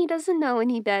cat and he doesn't know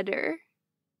any better.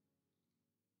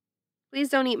 Please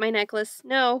don't eat my necklace.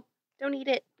 No, don't eat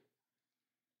it.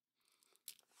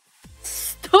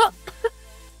 Stop!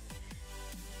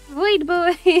 Void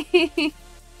boy!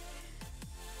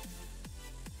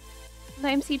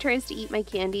 Sometimes he tries to eat my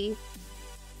candy.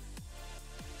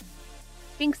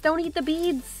 Jinx, don't eat the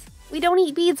beads! We don't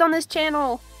eat beads on this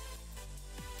channel!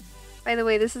 By the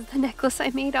way, this is the necklace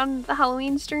I made on the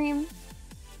Halloween stream.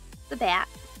 The bat.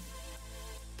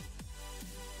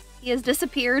 He has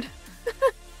disappeared.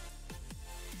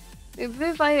 Maybe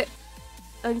if I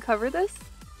uncover this?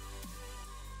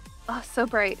 Oh, so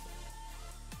bright.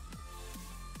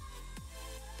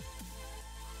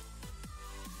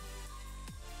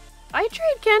 I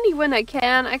trade candy when I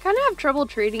can. I kind of have trouble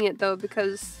trading it though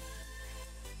because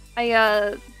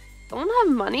I don't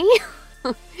have money.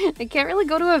 I can't really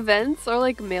go to events or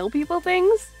like mail people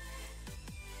things.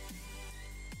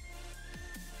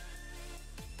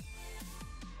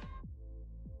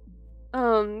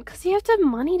 Cause you have to have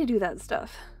money to do that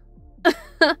stuff.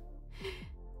 That's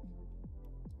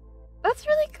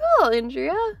really cool,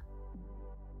 Andrea.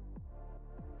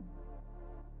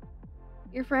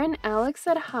 Your friend Alex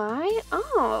said hi?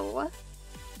 Oh.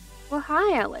 Well,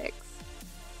 hi, Alex.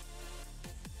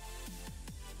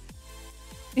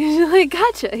 You're like,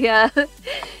 gotcha, yeah.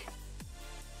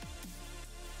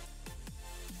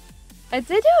 I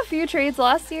did do a few trades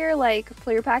last year, like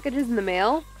clear packages in the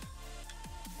mail.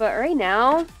 But right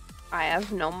now, I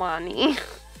have no money.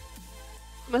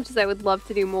 As much as I would love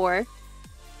to do more.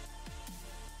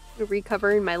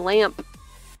 Recovering my lamp.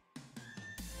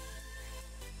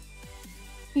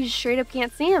 You just straight up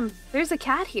can't see him. There's a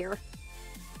cat here.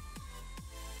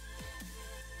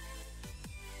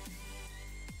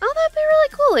 Oh, that'd be really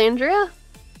cool, Andrea.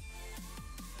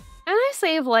 And I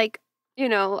save, like, you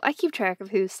know, I keep track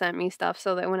of who sent me stuff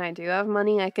so that when I do have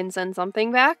money, I can send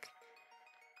something back.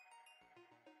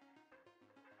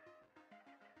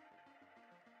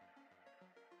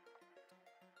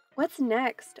 What's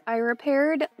next? I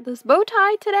repaired this bow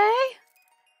tie today.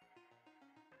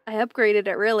 I upgraded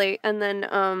it, really. And then,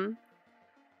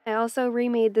 I also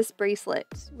remade this bracelet,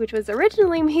 which was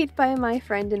originally made by my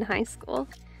friend in high school.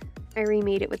 I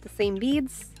remade it with the same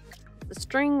beads. The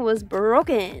string was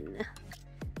broken.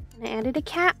 And I added a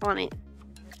cat on it.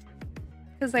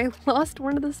 Because I lost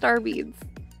one of the star beads.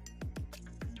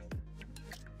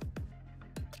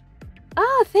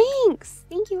 Oh, thanks!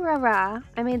 Thank you, Rara.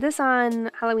 I made this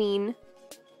on Halloween.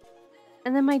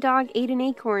 And then my dog ate an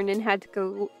acorn and had to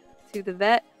go to the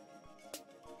vet.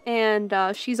 And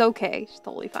she's okay. She's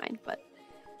totally fine, but...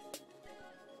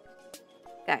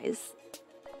 Guys.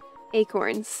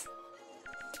 Acorns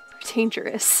are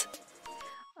dangerous.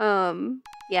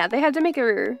 Yeah, they had to make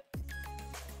her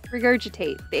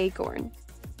regurgitate the acorn.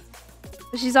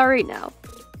 But she's alright now.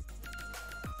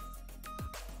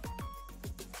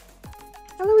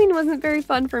 Halloween wasn't very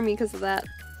fun for me because of that.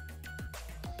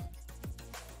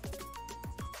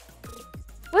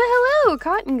 Well, hello,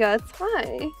 Cotton Guts.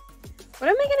 Hi. What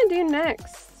am I gonna do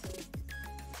next?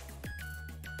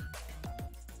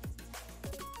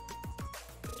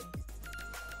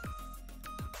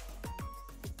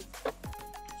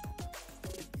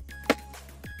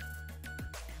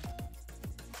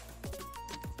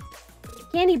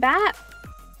 Candy bat.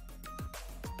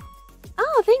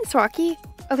 Oh, thanks, Rocky.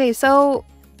 Okay, so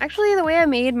actually the way I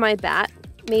made my bat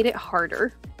made it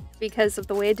harder because of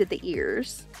the way I did the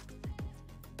ears.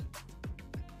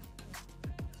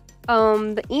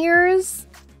 The ears,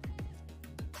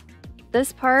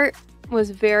 this part was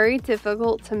very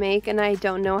difficult to make and I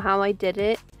don't know how I did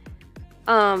it.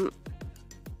 But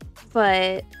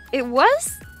it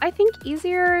was, I think,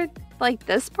 easier like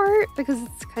this part because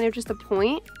it's kind of just a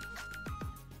point.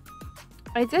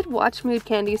 I did watch Mood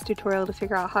Candy's tutorial to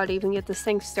figure out how to even get this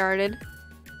thing started.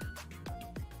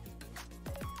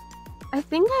 I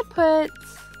think I put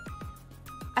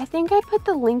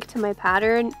the link to my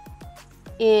pattern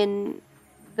in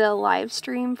the live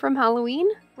stream from Halloween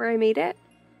where I made it.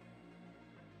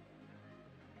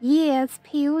 Yes,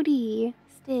 Peyote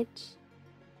Stitch.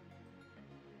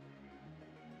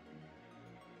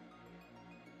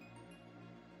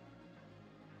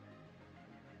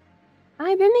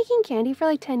 I've been making candy for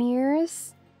like 10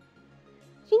 years.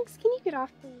 Jinx, can you get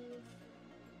off, please?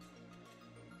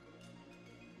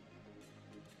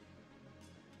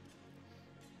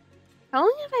 How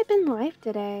long have I been live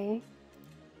today?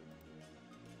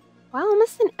 Wow,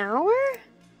 almost an hour?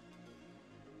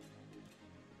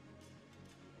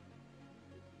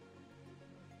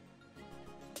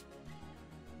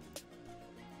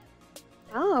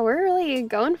 Oh, we're really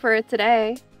going for it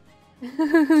today.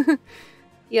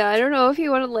 Yeah, I don't know if you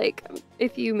want to like,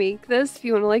 if you make this, if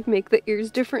you want to like make the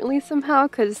ears differently somehow,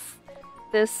 because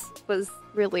this was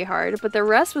really hard, but the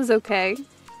rest was okay.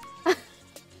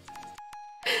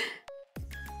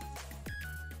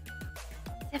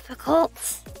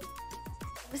 Difficult.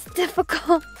 It was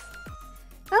difficult.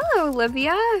 Hello,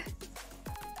 Olivia.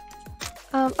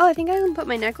 Oh, I think I can put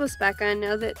my necklace back on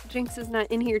now that Jinx is not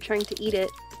in here trying to eat it.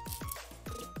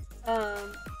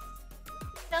 What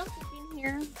else is in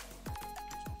here?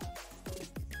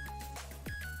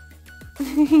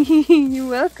 You're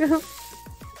welcome.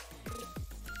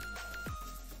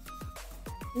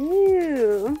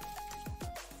 Ooh.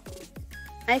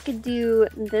 I could do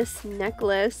this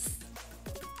necklace.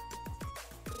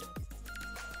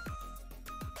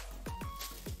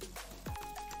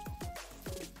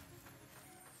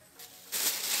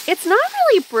 It's not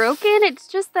really broken, it's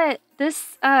just that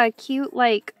this cute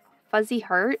like fuzzy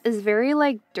heart is very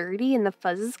like dirty and the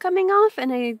fuzz is coming off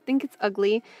and I think it's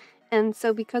ugly. And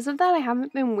so because of that I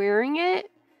haven't been wearing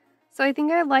it. So I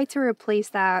think I'd like to replace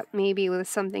that maybe with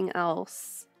something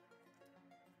else.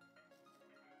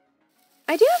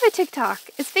 I do have a TikTok.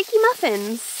 It's Vicky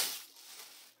Muffins.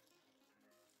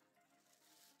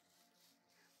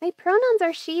 My pronouns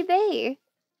are she, they.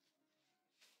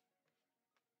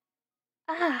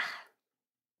 Ah.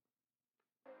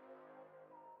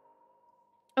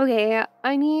 Okay,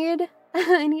 I need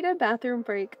a bathroom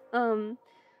break.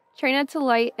 Try not to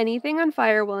light anything on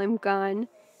fire while I'm gone.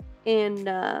 And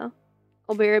I'll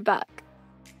be right back.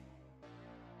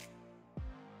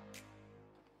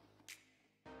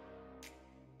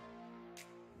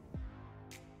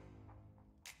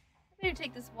 I better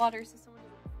take this water so someone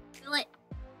doesn't spill it.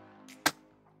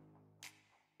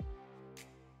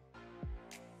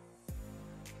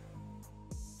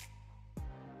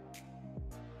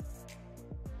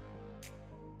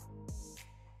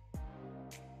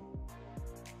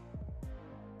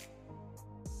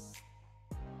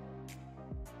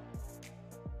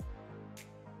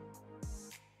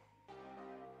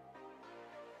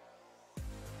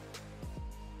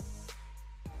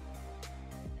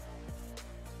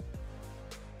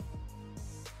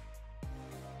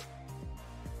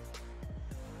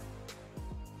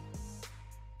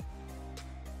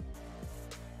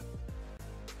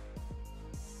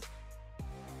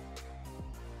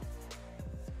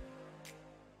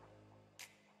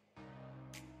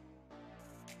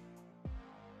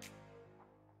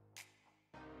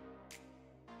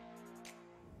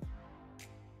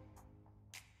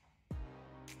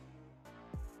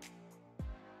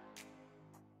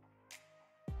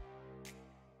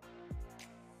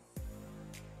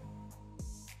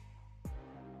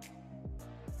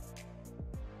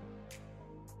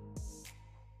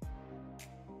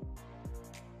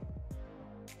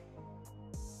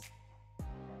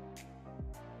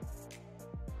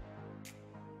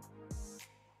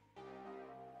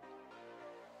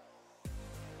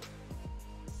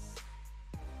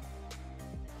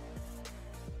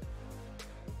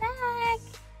 Back.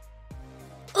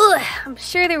 Ugh, I'm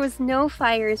sure there was no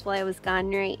fires while I was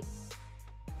gone, right?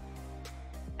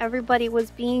 Everybody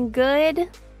was being good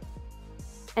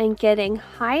and getting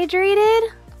hydrated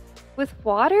with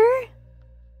water.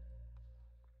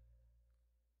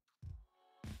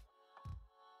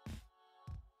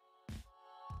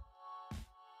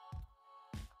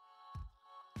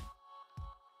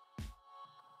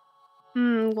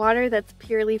 Water that's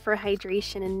purely for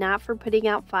hydration and not for putting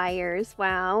out fires.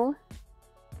 Wow.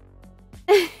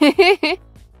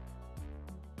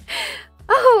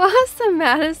 Oh, awesome,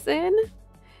 Madison.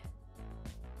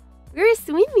 We were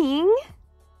swimming.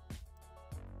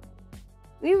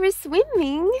 We were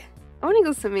swimming. I want to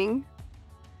go swimming.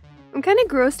 I'm kind of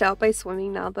grossed out by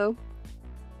swimming now, though.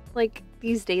 Like,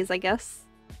 these days, I guess.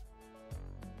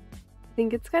 I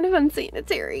think it's kind of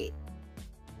unsanitary.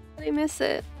 But I miss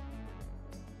it.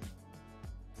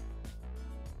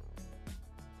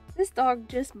 This dog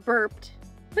just burped.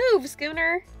 Move,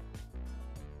 Schooner.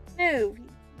 Move.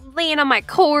 Laying on my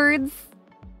cords.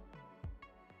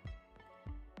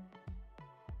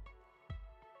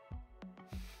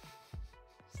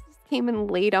 Just came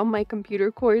and laid on my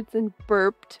computer cords and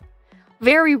burped.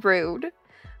 Very rude.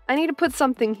 I need to put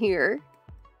something here.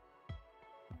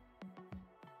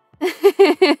 I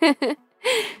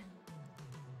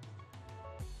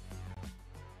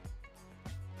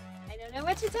don't know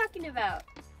what you're talking about.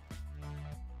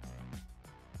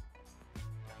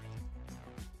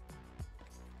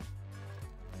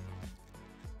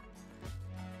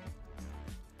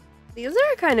 These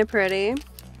are kind of pretty.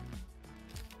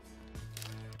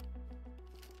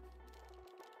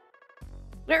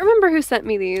 I don't remember who sent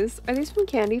me these. Are these from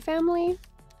Kandi family?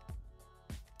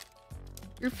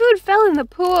 Your food fell in the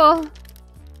pool.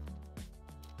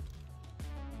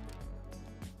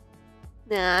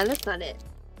 Nah, that's not it.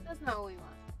 That's not what we want.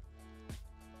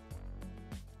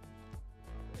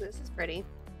 This is pretty.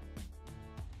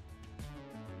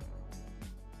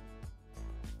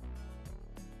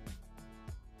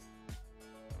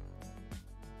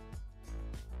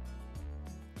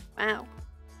 Wow.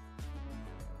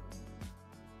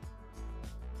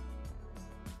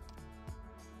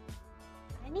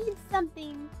 I need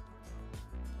something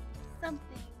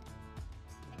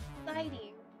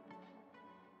exciting.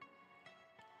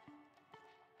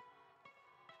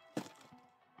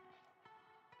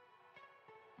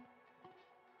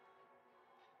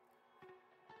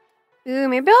 Ooh,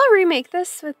 maybe I'll remake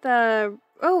this with the...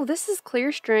 Oh, this is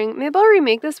clear string. Maybe I'll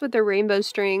remake this with the rainbow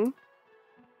string.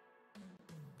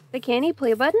 The Kandi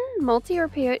play button? Multi or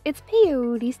peyote? It's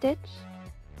peyote stitch.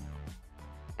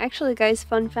 Actually, guys,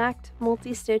 fun fact.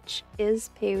 Multi-stitch is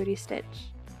peyote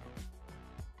stitch.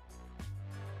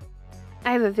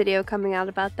 I have a video coming out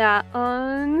about that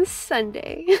on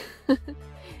Sunday.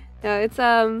 No, it's,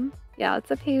 yeah,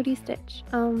 it's a peyote stitch.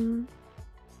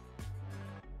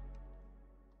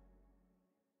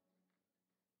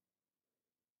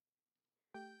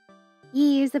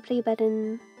 Use the play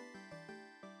button.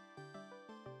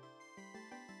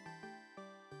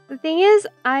 The thing is,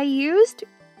 I used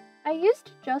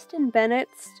Justin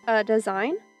Bennett's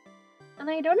design, and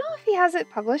I don't know if he has it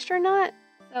published or not,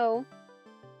 so...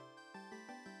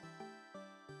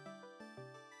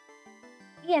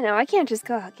 You know, I can't just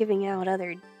go out giving out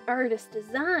other artist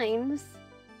designs.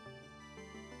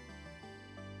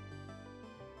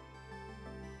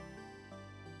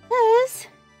 Because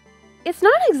it's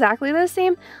not exactly the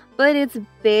same, but it's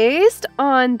based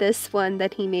on this one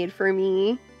that he made for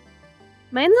me.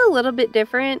 Mine's a little bit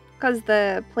different because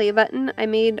the play button, I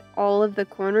made all of the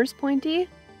corners pointy.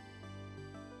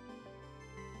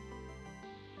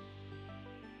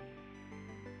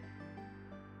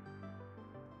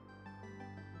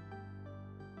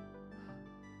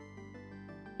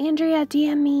 Andrea,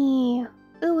 DM me.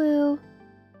 Ooh ooh.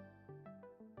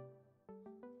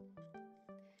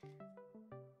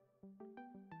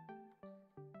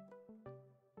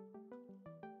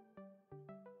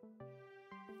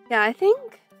 Yeah, I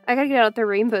think I gotta get out the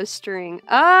rainbow string.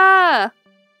 Ah!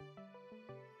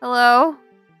 Hello?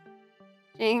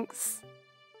 Jinx.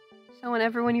 Showing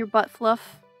everyone your butt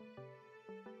fluff.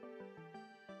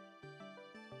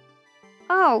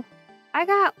 Oh, I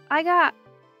got.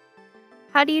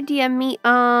 How do you DM me?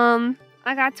 I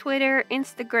got Twitter,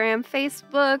 Instagram,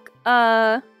 Facebook.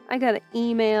 I got an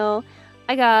email.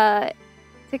 I got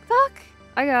TikTok.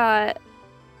 I got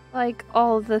like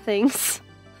all of the things.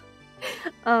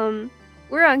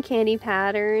 We're on Kandi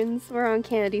Patterns. We're on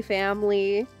Kandi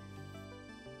Family.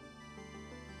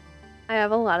 I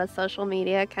have a lot of social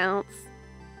media accounts.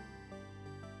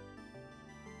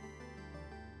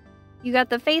 You got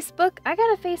the Facebook? I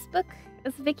got a Facebook.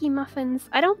 It's Vicky Muffins.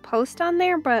 I don't post on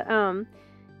there, but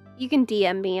you can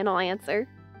DM me and I'll answer.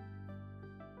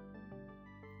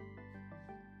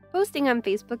 Posting on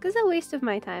Facebook is a waste of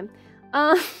my time.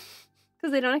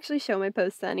 Because they don't actually show my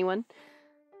posts to anyone.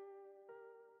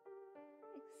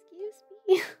 Excuse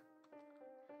me.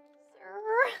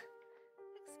 Sir?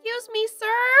 Excuse me,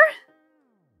 sir?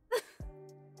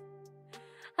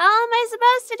 How am I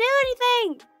supposed to do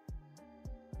anything?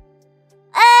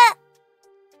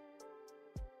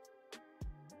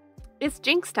 It's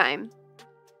Jinx time.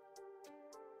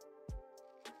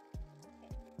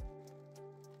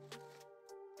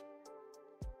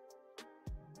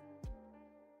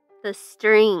 The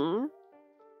string.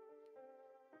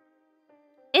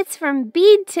 It's from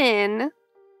Bead Tin.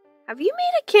 Have you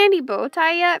made a Kandi bow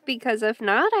tie yet? Because if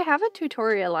not, I have a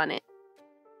tutorial on it.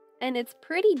 And it's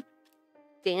pretty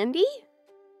dandy.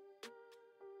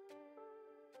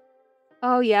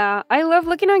 Oh yeah, I love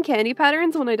looking on Kandi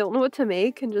Patterns when I don't know what to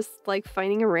make and just like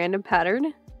finding a random pattern.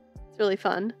 It's really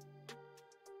fun.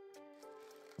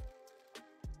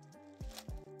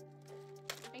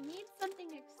 I need something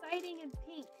exciting and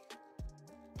pink.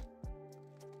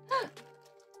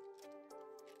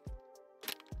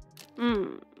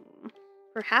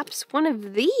 Perhaps one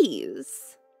of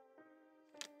these.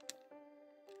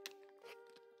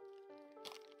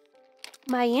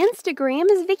 My Instagram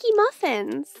is Vicky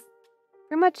Muffins.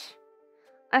 Pretty much,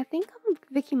 I think I'm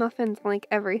Vicky Muffins on like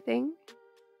everything.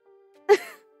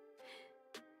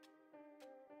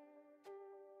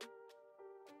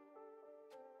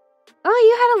 Oh,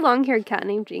 you had a long-haired cat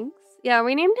named Jinx. Yeah,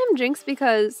 we named him Jinx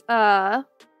because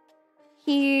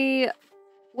he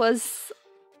was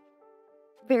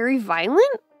very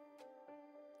violent,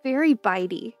 very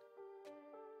bitey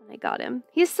when I got him.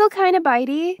 He's still kind of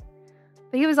bitey,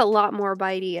 but he was a lot more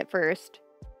bitey at first.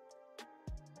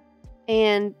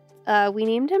 And we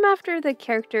named him after the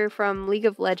character from League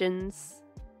of Legends.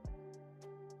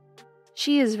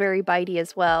 She is very bitey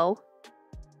as well.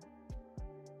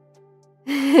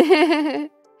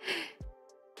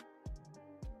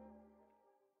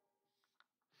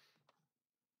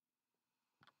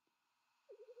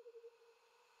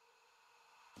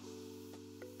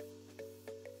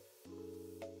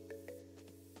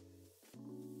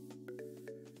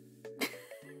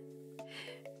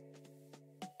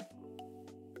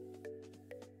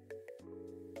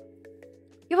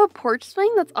 You have a porch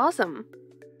swing? That's awesome.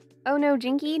 Oh no,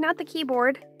 Jinky, not the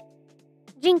keyboard.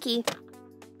 Jinky,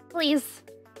 please.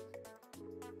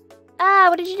 Ah,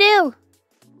 what did you do?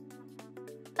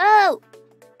 Oh!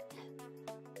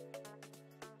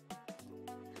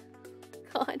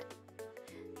 God.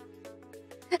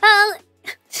 Oh!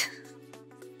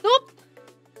 Nope!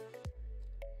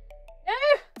 No!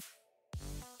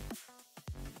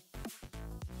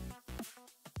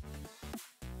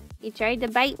 He tried to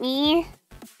bite me.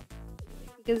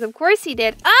 Because of course he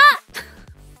did. Ah!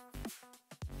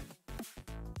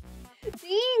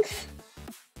 Thanks!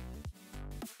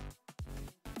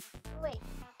 Go away.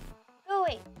 Go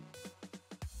away.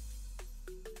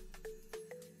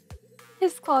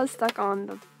 His claw is stuck on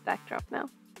the backdrop now.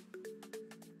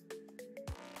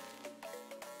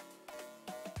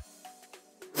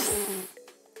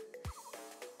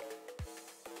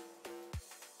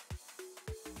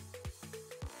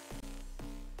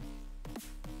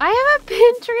 I have a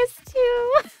Pinterest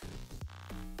too.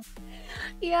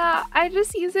 Yeah, I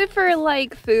just use it for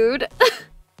like food.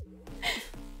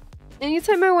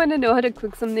 Anytime I want to know how to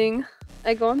cook something,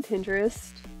 I go on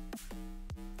Pinterest.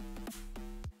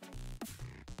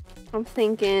 I'm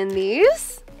thinking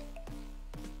these.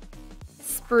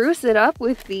 Spruce it up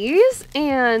with these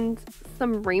and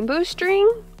some rainbow string.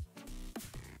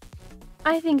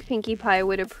 I think Pinkie Pie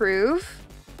would approve.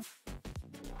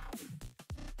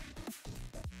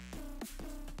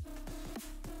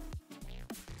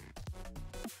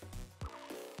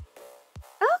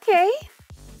 Okay.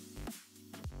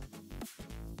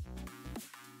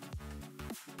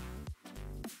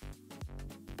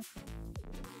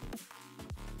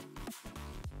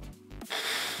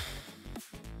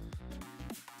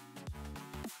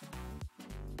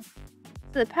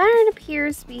 So the pattern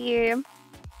appears to be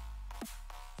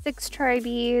 6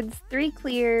 tri-beads, 3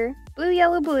 clear, blue,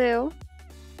 yellow, blue,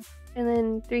 and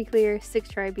then 3 clear, 6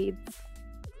 tri-beads,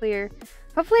 clear.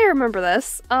 Hopefully I remember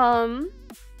this.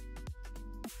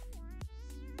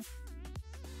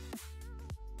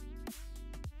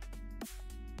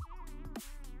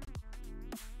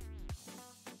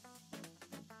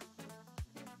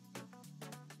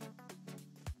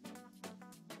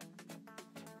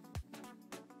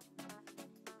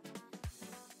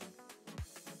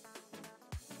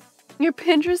 Your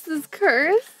Pinterest is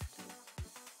cursed?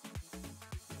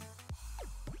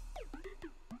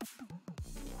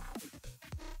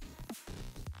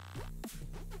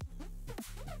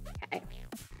 Okay.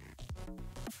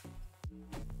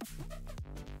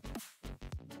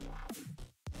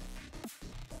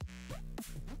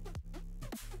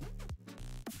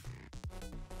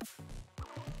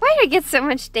 Why did I get so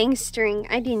much dang string?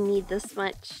 I didn't need this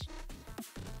much.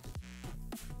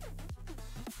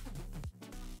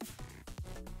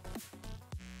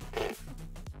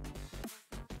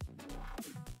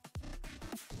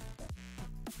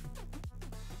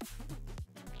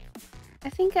 I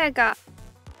think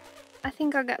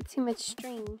I got too much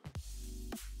string.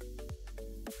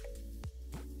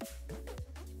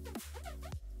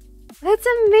 That's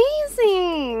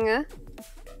amazing!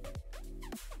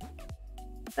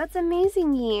 That's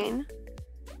amazing, Ian.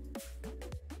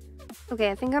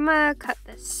 Okay, I think I'm gonna cut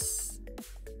this.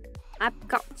 I've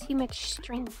got too much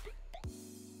string.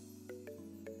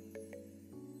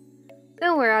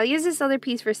 Don't worry, I'll use this other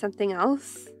piece for something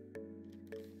else.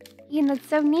 Ian, that's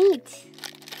so neat.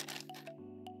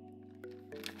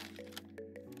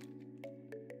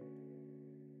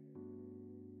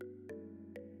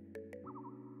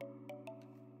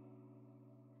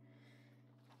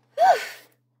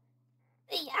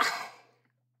 Yeah.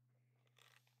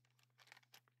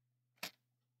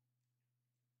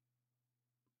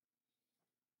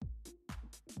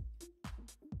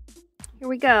 Here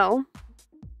we go.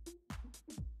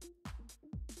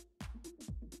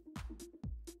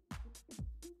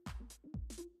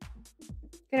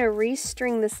 I'm gonna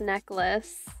restring this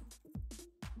necklace.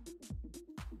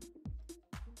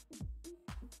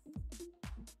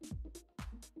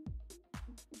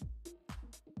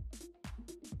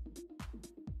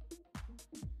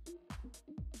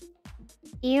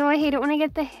 Ew, I hate it when I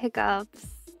get the hiccups.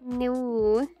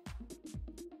 No.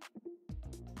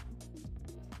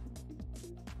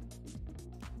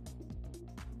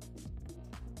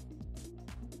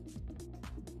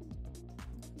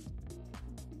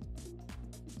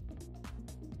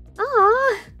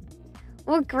 Ah.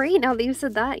 Well, great. Now that you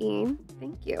said that, Ian.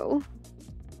 Thank you.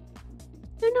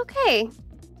 Doing okay.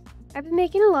 I've been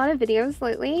making a lot of videos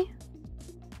lately.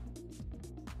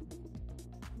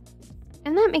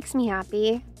 And that makes me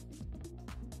happy.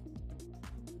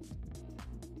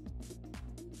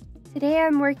 Today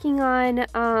I'm working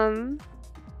on,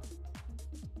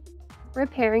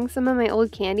 repairing some of my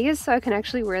old candies so I can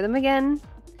actually wear them again.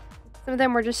 Some of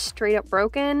them were just straight up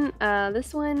broken.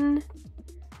 This one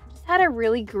just had a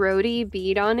really grody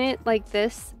bead on it. Like,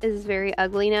 this is very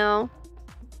ugly now.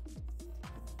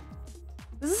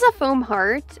 This is a foam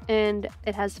heart, and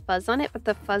it has fuzz on it, but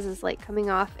the fuzz is, like, coming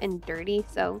off and dirty,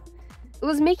 so it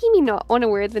was making me not want to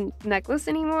wear the necklace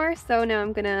anymore, so now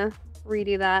I'm gonna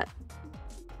redo that.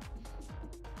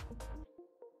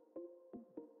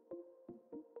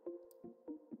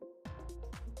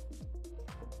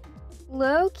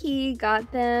 Low-key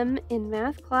got them in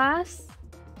math class,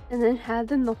 and then had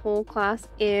them the whole class.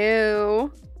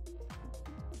 Ew.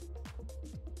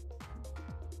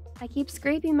 I keep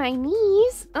scraping my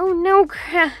knees. Oh no,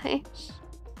 Crash.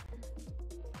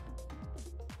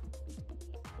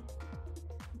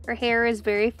 Her hair is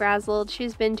very frazzled.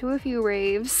 She's been to a few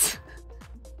raves.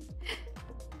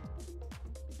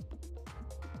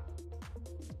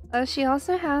 Oh, she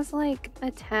also has like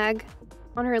a tag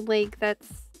on her leg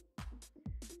that's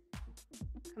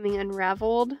coming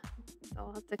unraveled. So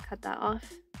I'll have to cut that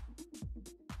off.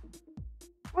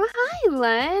 Well, hi,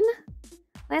 Len.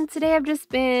 Len, today I've just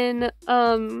been,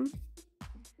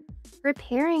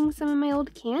 repairing some of my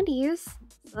old candies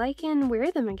so I can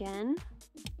wear them again.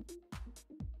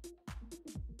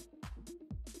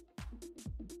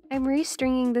 I'm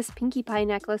restringing this Pinkie Pie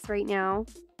necklace right now.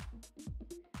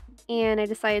 And I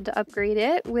decided to upgrade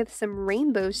it with some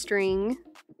rainbow string.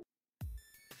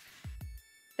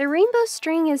 The rainbow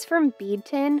string is from Bead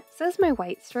Tin, so is my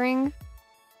white string.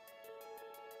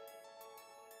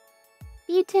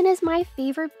 Bead Tin is my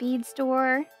favorite bead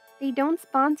store. They don't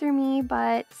sponsor me,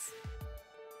 but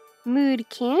Mood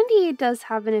Candy does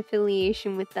have an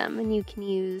affiliation with them, and you can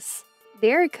use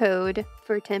their code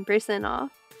for 10%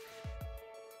 off.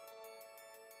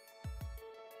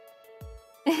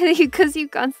 Because you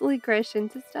constantly crush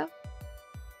into stuff.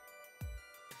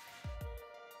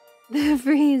 The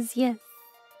freeze, yes.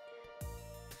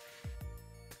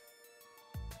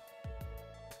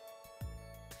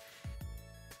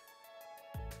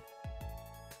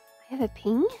 I have a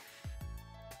ping?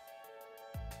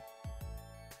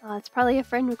 Oh, it's probably a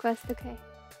friend request, okay.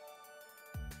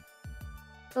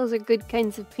 Those are good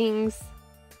kinds of pings.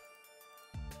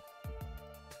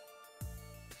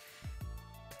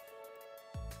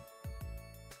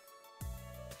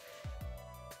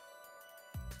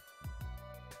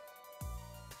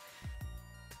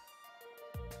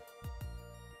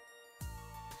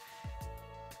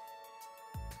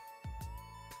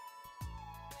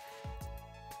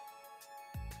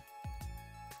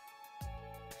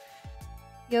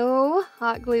 Yo,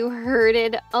 hot glue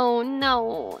hurted. Oh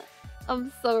no.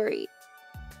 I'm sorry.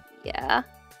 Yeah.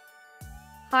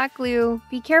 Hot glue.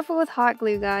 Be careful with hot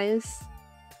glue, guys.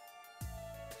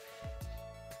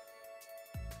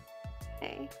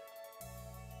 Okay.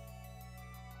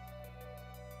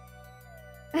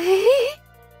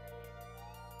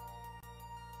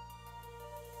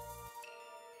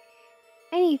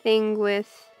 Anything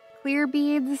with clear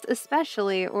beads,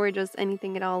 especially, or just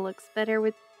anything at all, looks better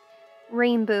with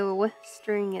rainbow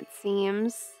string, it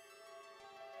seems.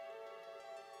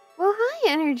 Well,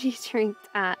 hi, energy drink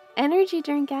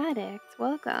addict.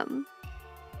 Welcome.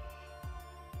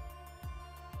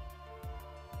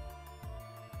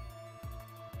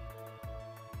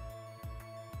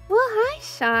 Well, hi,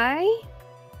 Shy.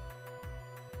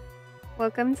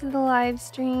 Welcome to the live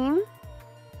stream.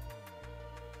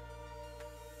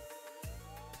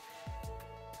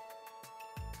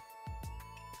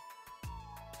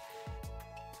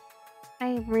 I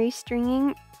am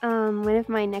restringing one of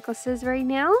my necklaces right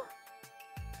now.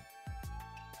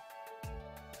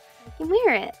 I can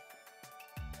wear it.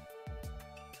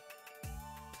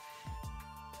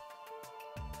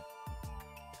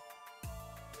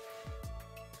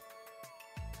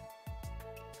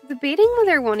 Debating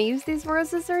whether I want to use these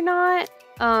roses or not.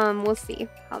 We'll see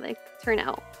how they turn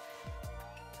out.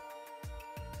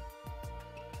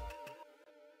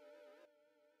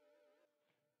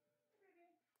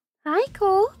 Hi,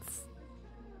 Colts.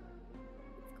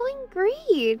 It's going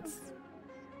great.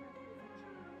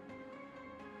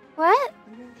 What?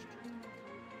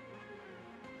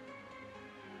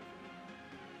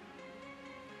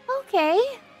 Okay.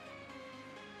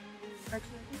 Actually,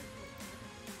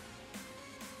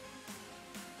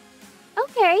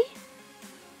 Okay.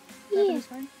 seven Yeah. is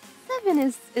fine. 7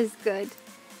 is good.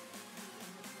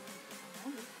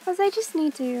 Because I just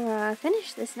need to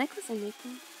finish this necklace I'm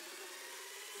making.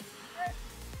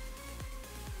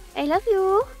 I love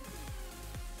you.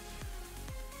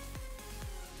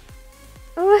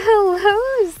 Oh,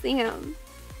 hello, Sam.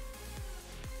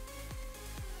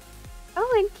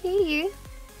 Oh, and Katie.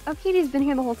 Oh, Katie's been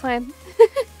here the whole time.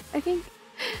 I think.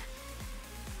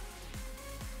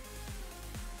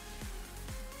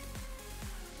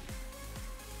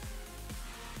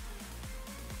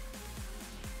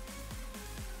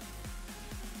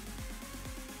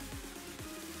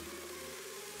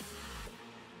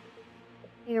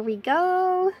 Here we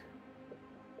go.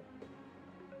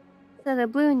 So the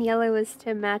blue and yellow is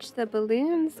to match the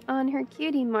balloons on her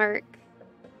cutie mark.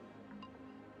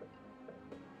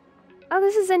 Oh,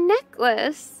 this is a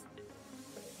necklace.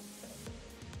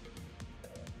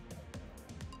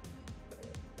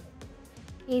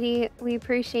 Katie, we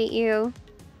appreciate you.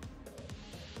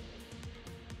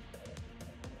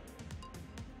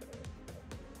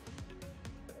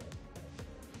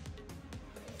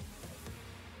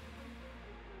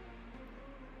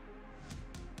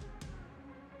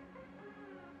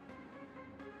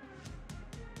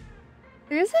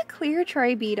 There's a clear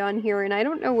tri-bead on here, and I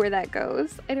don't know where that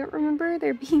goes. I don't remember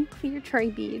there being clear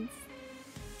tri-beads.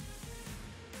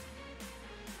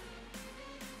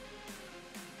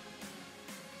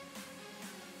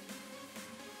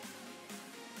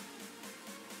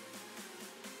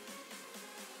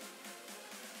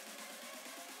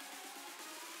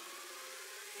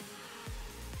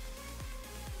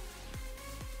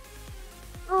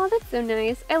 Oh, that's so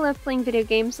nice. I love playing video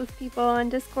games with people on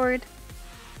Discord.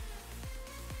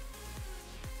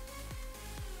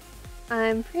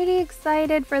 I'm pretty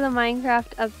excited for the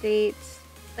Minecraft update, so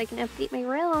I can update my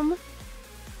realm.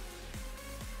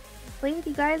 Play with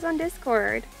you guys on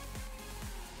Discord.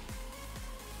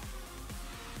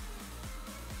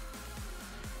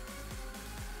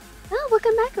 Oh,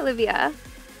 welcome back, Olivia.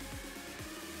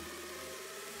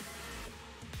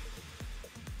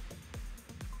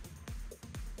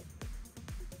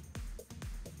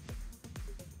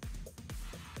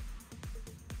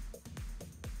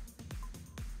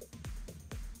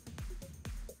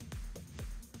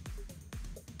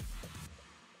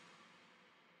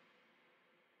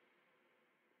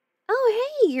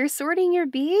 Oh, hey, you're sorting your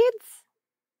beads?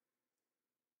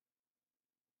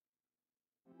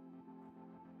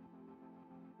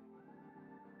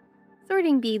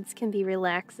 Sorting beads can be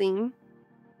relaxing.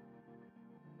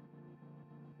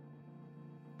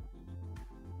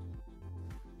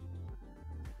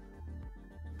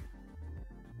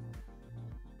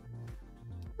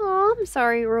 Oh, I'm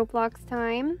sorry, Roblox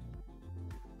time.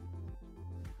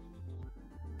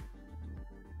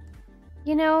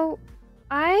 You know,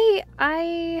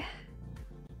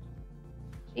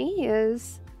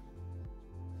 Jeez.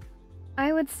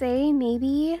 I would say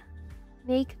maybe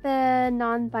make the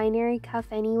non-binary cuff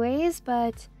anyways,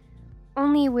 but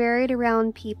only wear it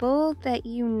around people that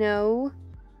you know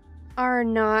are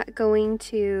not going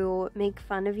to make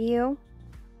fun of you.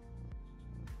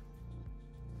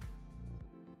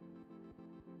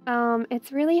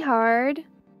 It's really hard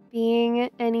being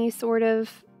any sort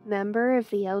of member of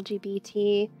the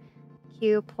LGBTQ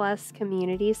plus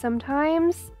community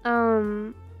sometimes.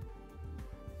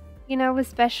 You know,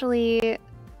 especially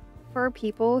for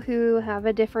people who have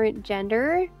a different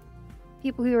gender,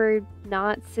 people who are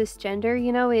not cisgender,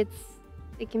 you know, it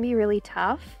can be really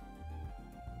tough.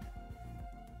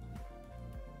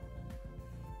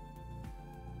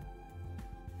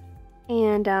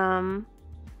 And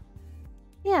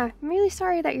yeah, I'm really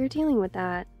sorry that you're dealing with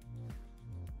that.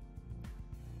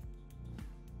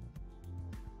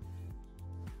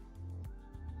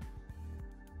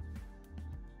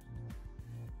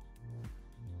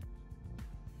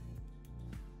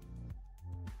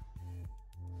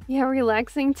 Yeah,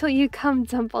 relaxing till you come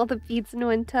dump all the beads in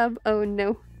one tub. Oh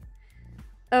no.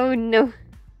 Oh no.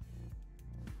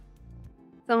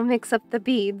 Don't mix up the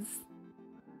beads.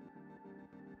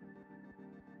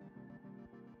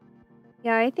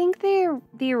 Yeah, I think the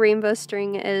rainbow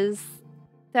string is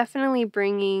definitely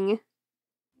bringing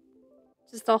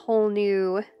just a whole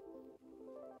new,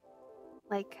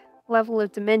 like, level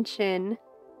of dimension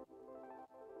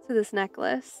to this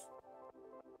necklace.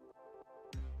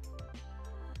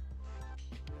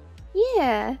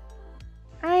 Yeah,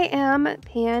 I am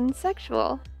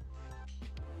pansexual.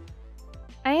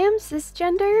 I am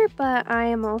cisgender, but I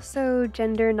am also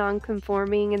gender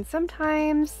non-conforming, and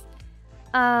sometimes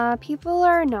people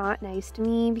are not nice to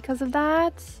me because of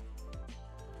that.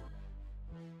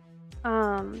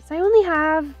 So I only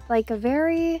have like a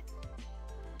very,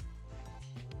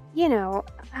 you know,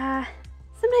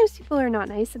 sometimes people are not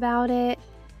nice about it.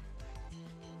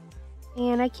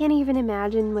 And I can't even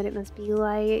imagine what it must be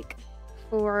like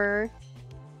for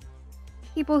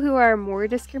people who are more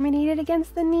discriminated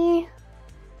against than me.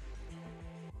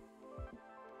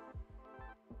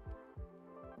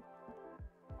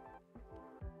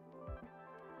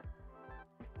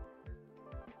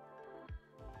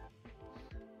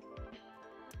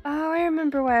 Oh, I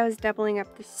remember why I was doubling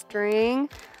up the string.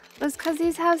 It was because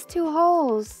these has 2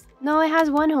 holes. No, it has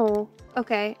 1 hole.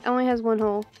 Okay, it only has 1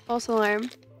 hole. False alarm.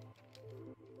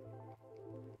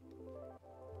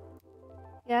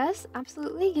 Yes,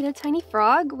 absolutely. Get a tiny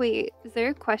frog. Wait, is there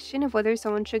a question of whether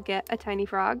someone should get a tiny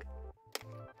frog?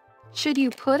 Should you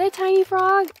put a tiny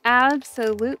frog?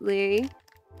 Absolutely.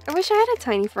 I wish I had a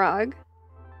tiny frog.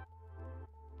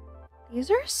 These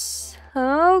are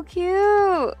so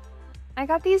cute. I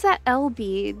got these at L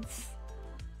Beads.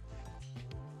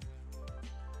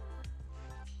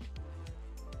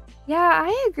 Yeah,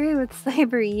 I agree with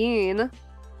Cyberine.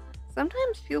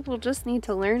 Sometimes people just need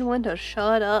to learn when to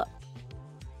shut up.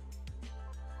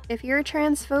 If you're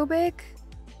transphobic,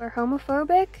 or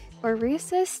homophobic, or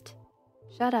racist,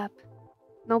 shut up.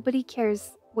 Nobody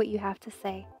cares what you have to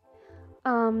say.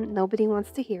 Nobody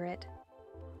wants to hear it.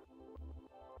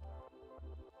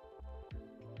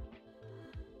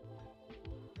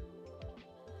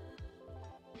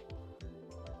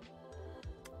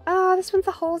 Oh, this one's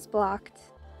the hole's blocked.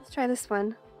 Let's try this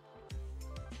one.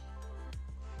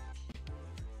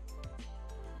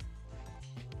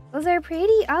 Those are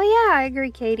pretty. Oh yeah, I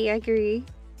agree, Katie, I agree.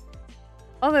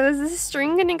 Although, is this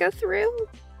string gonna go through?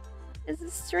 Is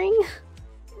this string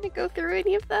gonna go through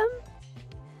any of them?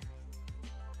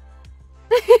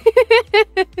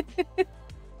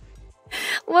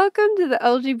 Welcome to the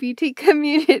LGBT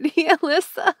community,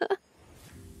 Alyssa.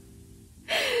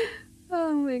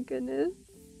 Oh my goodness.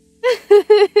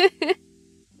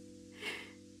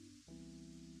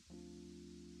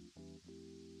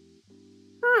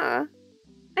 Huh.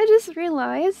 I just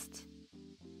realized.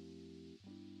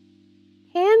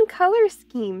 Hand color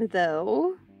scheme,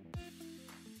 though.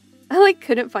 I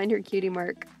couldn't find her cutie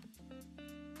mark.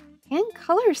 Hand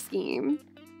color scheme.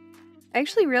 I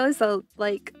actually realized that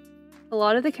a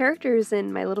lot of the characters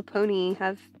in My Little Pony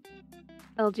have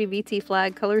LGBT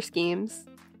flag color schemes.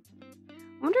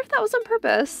 I wonder if that was on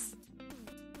purpose.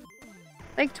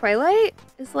 Like Twilight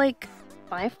is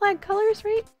 5 flag colors,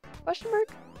 right? Question mark.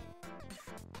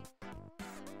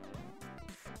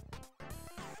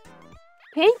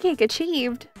 Pancake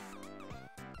achieved.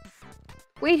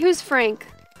 Wait, who's Frank?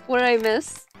 What did I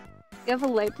miss? You have a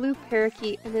light blue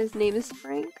parakeet and his name is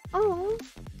Frank. Oh.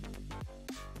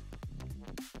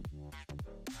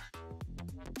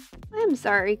 I'm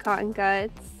sorry, Cotton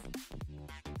Guts.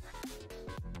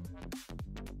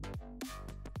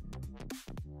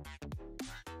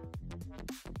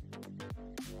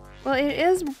 Well, it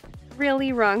is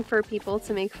really wrong for people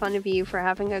to make fun of you for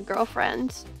having a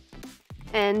girlfriend.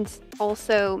 And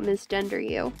also misgender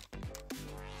you.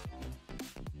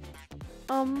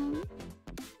 The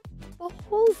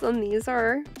holes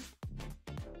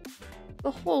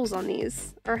on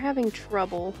these are having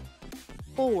trouble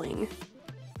holing.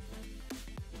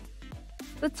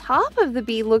 The top of the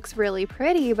bead looks really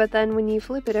pretty, but then when you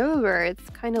flip it over, it's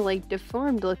kind of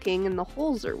deformed looking and the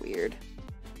holes are weird.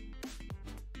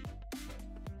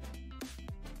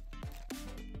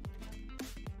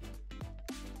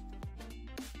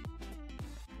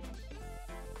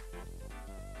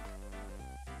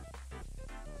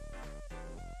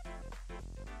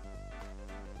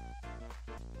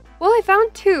 Well, I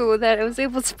found 2 that I was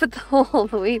able to put the hole all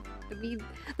the way,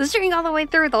 the string all the way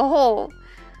through the hole.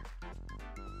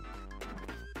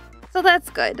 So that's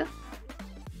good.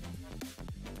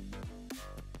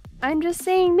 I'm just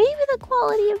saying maybe the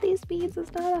quality of these beads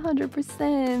is not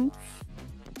 100%.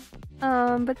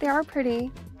 But they are pretty.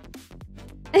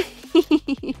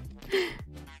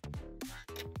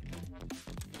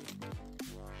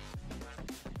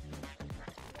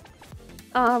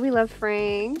 Aw, we love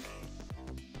Frank.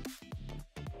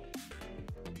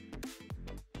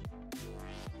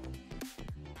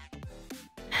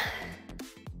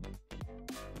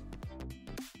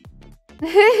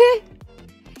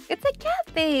 It's a cat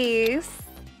face.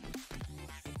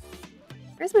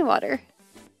 Where's my water?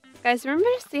 Guys, remember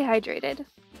to stay hydrated.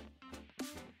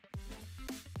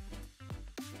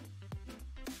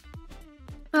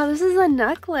 Oh, this is a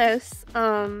necklace,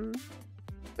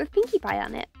 with Pinkie Pie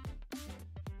on it.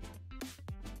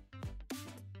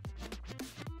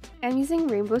 I'm using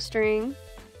rainbow string.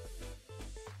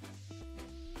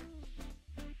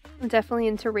 I'm definitely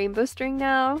into rainbow string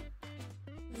now.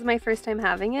 This is my first time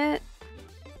having it.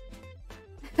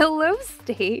 Hello,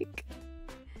 Steak.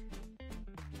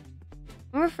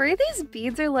 I'm afraid these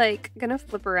beads are like gonna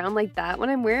flip around like that when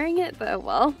I'm wearing it, but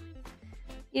well.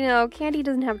 You know, Kandi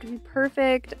doesn't have to be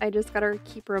perfect. I just gotta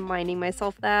keep reminding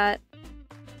myself that.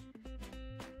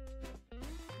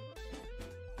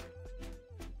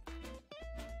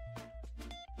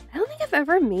 I don't think I've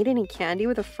ever made any candy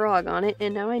with a frog on it,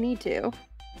 and now I need to.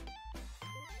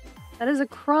 That is a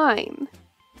crime.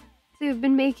 See, I've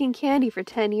been making candy for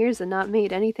 10 years and not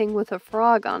made anything with a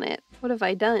frog on it. What have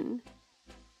I done?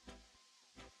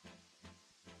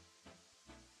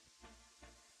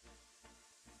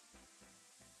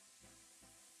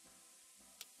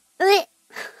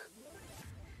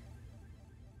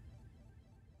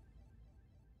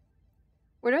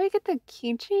 Where do I get the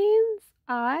keychains?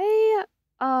 I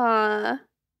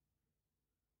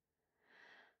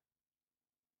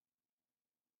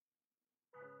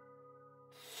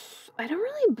don't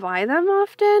really buy them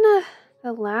often.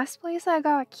 The last place I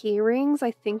got key rings, I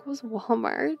think, was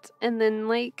Walmart. And then,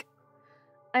 like,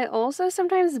 I also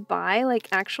sometimes buy, like,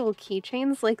 actual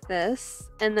keychains like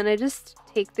this. And then I just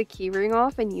take the key ring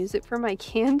off and use it for my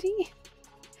candy.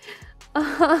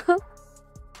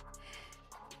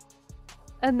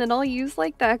 And then I'll use,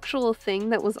 like, the actual thing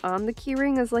that was on the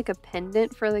keyring as, like, a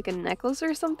pendant for, like, a necklace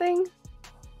or something.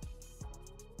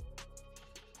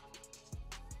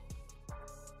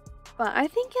 But I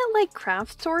think at, like,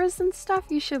 craft stores and stuff,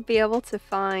 you should be able to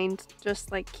find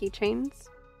just, like, keychains.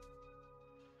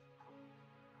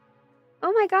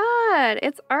 Oh my god,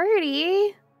 it's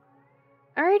Artie!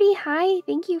 Artie, hi!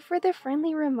 Thank you for the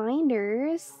friendly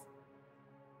reminders.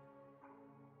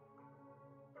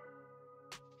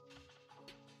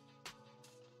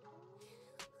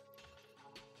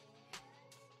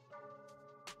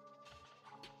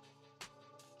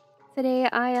 Today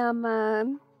I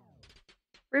am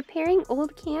repairing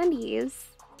old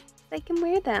candies so I can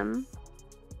wear them.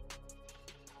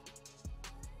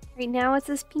 Right now it's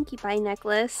this Pinkie Pie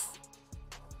necklace.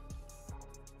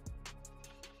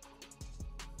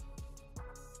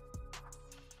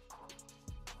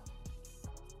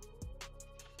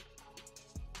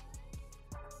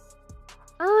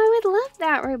 Oh, I would love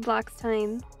that, Roblox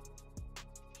time.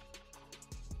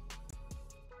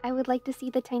 I would like to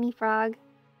see the tiny frog.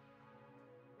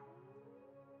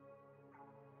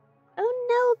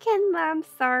 Oh no, Kenma, I'm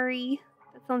sorry.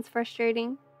 That sounds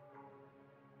frustrating.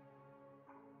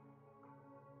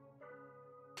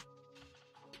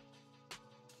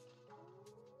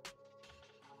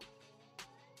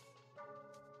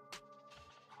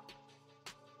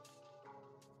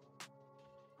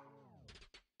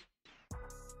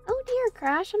 Oh dear,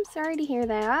 Crash, I'm sorry to hear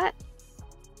that.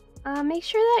 Make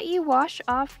sure that you wash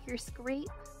off your scrape.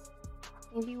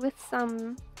 Maybe with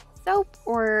some soap,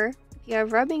 or if you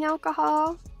have rubbing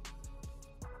alcohol.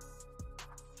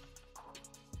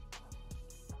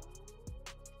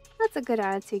 That's a good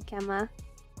attitude, Kemma.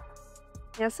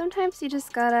 Yeah, sometimes you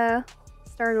just gotta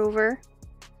start over.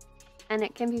 And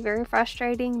it can be very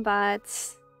frustrating, but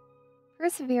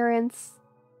perseverance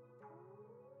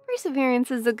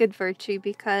is a good virtue,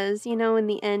 because, you know, in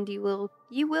the end you will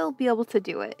be able to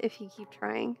do it if you keep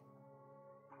trying.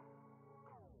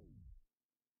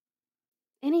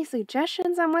 Any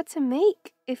suggestions on what to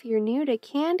make if you're new to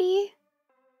candy?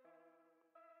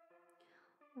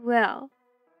 Well,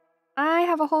 I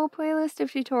have a whole playlist of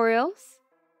tutorials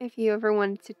if you ever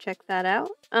wanted to check that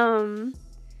out.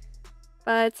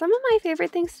 But some of my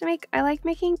favorite things to make, I like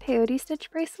making peyote stitch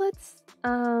bracelets.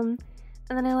 And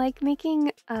then I like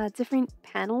making different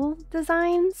panel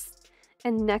designs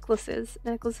and necklaces.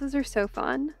 Necklaces are so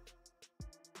fun.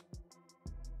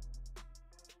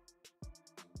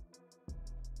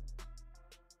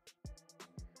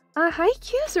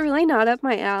 Haikyuu is really not up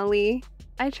my alley.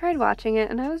 I tried watching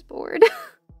it and I was bored.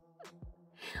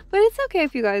 But it's okay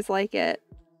if you guys like it.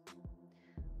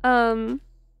 Someone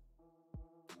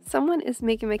is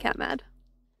making my cat mad.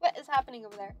 What is happening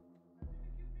over there?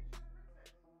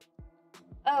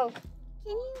 Oh,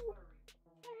 can you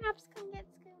perhaps come get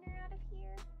Schooner out of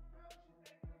here?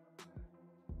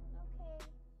 Okay.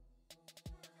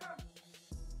 Well,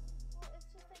 it's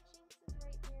just that Jinx is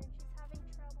right there and she's having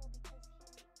trouble because he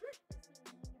is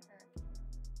being mean to her.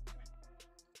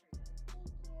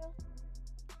 Thank you.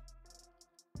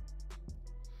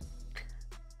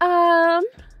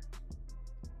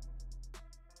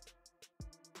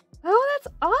 Oh,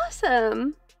 that's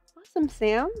awesome. Awesome,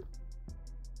 Sam.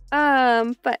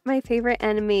 But my favorite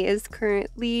anime is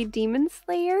currently Demon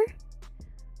Slayer.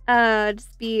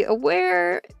 Just be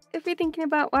aware if you're thinking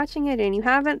about watching it and you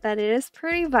haven't, that it is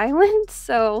pretty violent,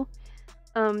 so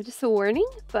just a warning,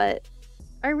 but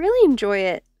I really enjoy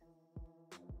it.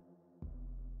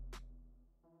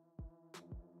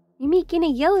 You making a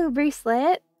yellow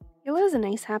bracelet. Yellow is a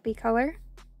nice happy color.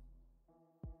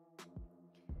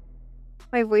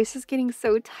 My voice is getting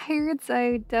so tired, so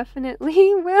I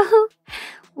definitely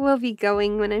will be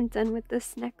going when I'm done with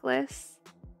this necklace.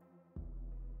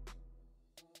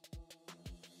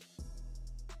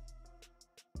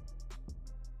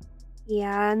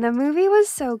 Yeah, and the movie was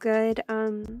so good.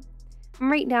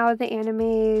 Right now the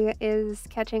anime is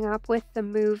catching up with the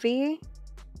movie.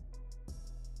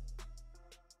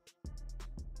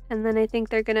 And then I think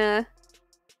they're gonna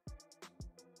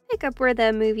pick up where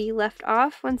the movie left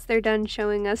off once they're done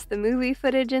showing us the movie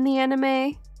footage in the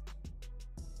anime.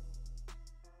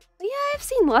 But yeah, I've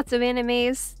seen lots of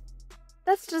animes.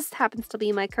 That just happens to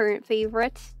be my current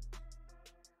favorite.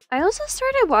 I also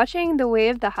started watching The Way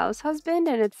of the House Husband,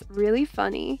 and it's really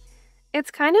funny. It's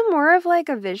kind of more of like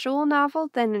a visual novel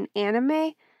than an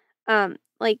anime.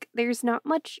 Like there's not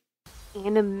much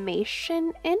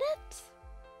animation in it.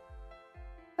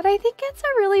 But I think it's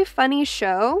a really funny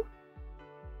show.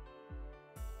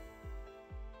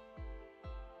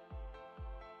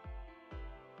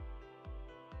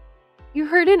 You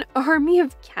heard an army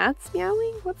of cats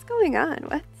meowing? What's going on?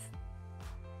 What?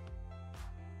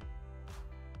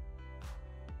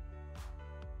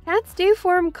 Cats do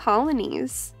form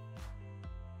colonies.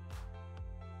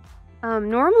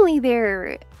 Normally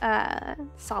they're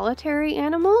solitary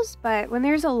animals, but when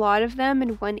there's a lot of them in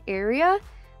one area,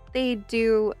 they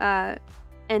do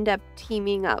end up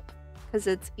teaming up because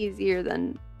it's easier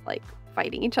than like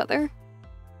fighting each other.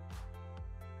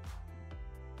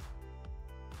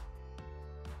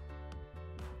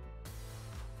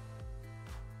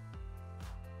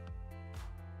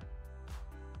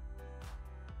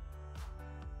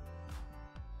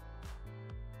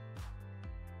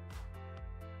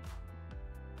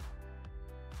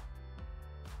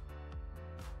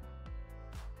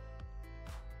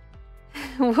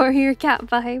 Warrior cat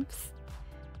vibes.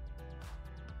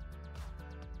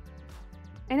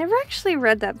 I never actually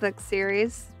read that book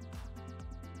series.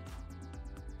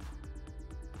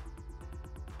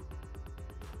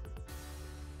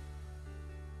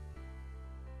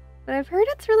 But I've heard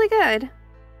it's really good.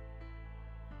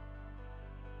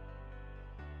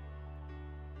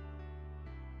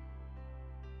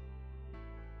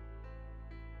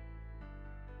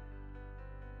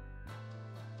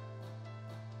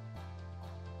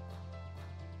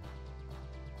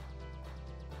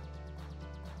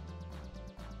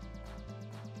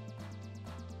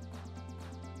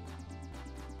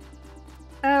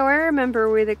 Oh, I remember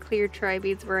where the clear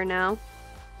tri-beads were now.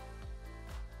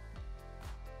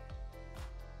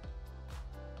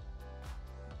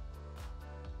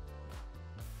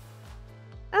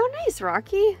 Oh, nice,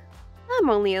 Rocky. I'm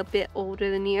only a bit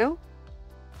older than you.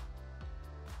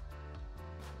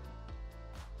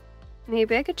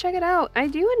 Maybe I could check it out. I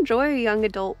do enjoy young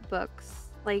adult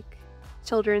books, like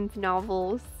children's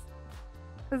novels,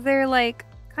 because they're like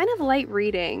kind of light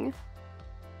reading.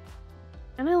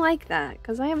 And I like that,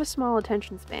 because I have a small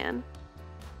attention span.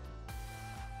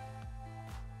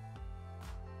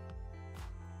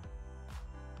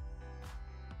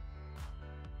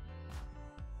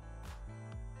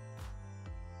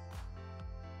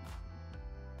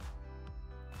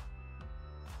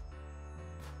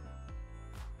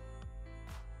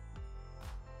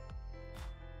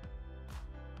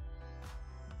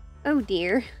 Oh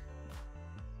dear.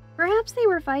 Perhaps they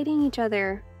were fighting each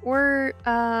other, or,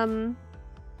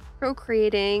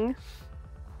 procreating.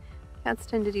 Cats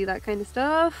tend to do that kind of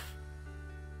stuff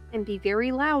and be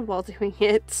very loud while doing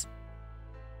it.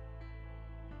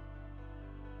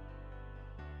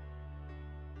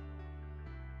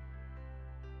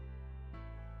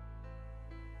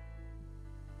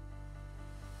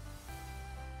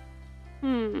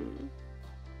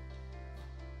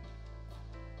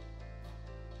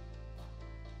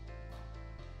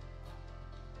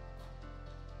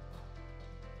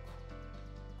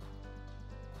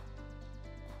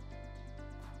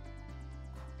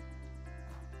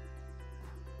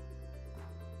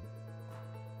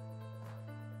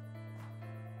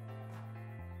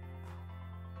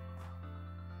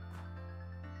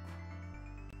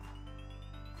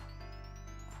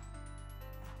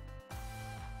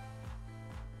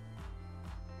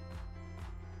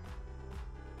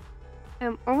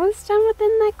 I'm almost done with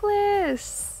the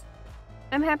necklace.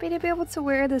 I'm happy to be able to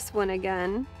wear this one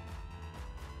again.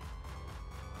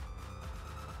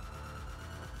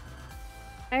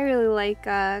 I really like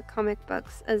comic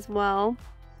books as well.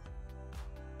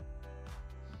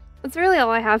 That's really all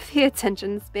I have the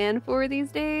attention span for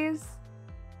these days.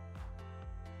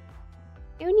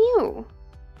 Who knew?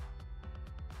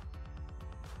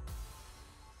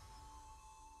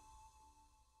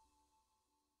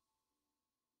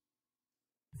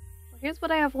 Well, here's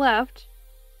what I have left.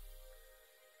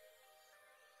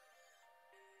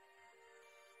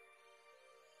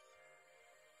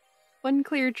 One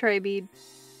clear tri-bead.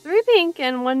 3 pink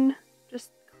and 1 just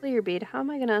clear bead. How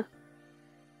am I gonna...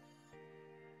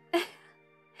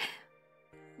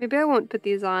 Maybe I won't put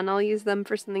these on. I'll use them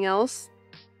for something else.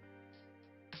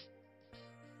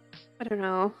 I don't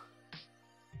know.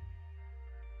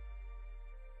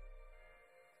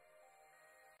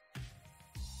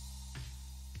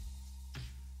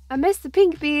 I missed the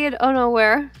pink bead. Oh no,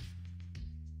 where?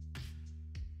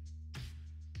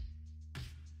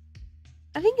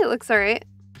 I think it looks alright.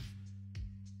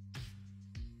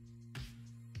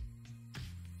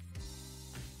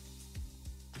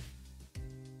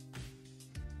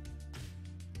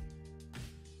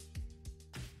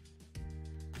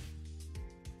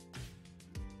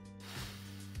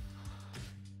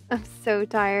 I'm so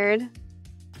tired.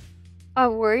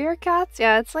 Warrior Cats?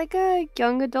 Yeah, it's like a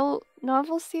young adult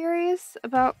novel series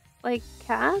about, like,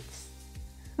 cats.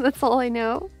 That's all I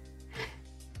know.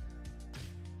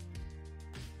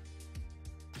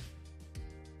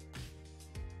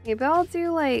 Maybe I'll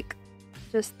do, like,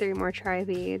 just 3 more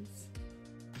tri-beads.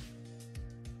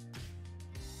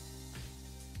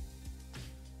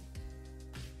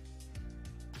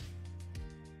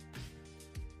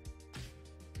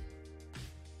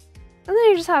 And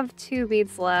then I just have 2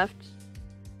 beads left.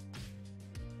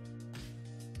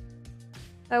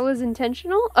 That was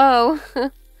intentional? Oh.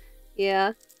 Yeah.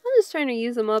 I'm just trying to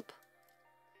use them up.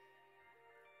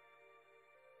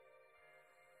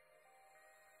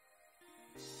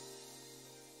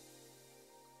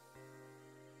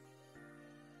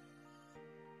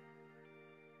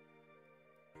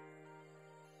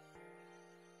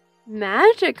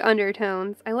 Magic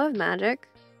undertones. I love magic.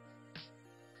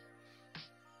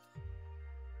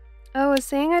 Oh, I was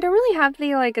saying I don't really have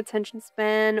the, like, attention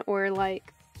span or,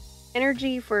 like,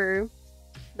 energy for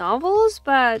novels,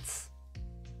 but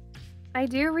I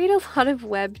do read a lot of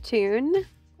webtoon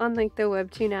on, like, the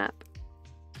webtoon app.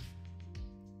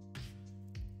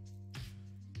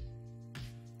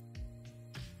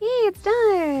 Yay, it's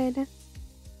done!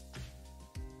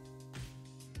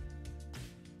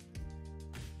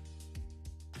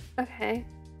 Okay,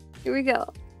 here we go.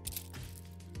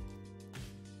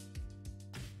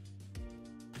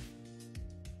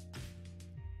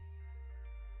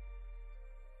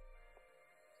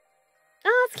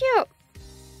 Oh, that's cute!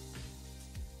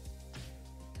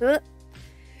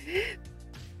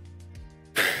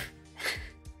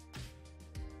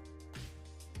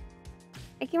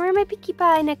 I can wear my Pinkie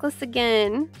Pie necklace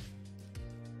again.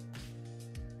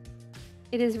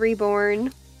 It is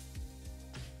reborn.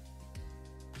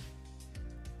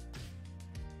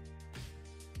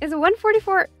 It's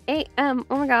 1:44 a.m.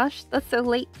 Oh my gosh, that's so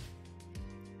late.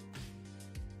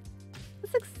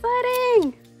 That's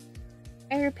exciting!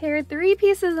 I repaired 3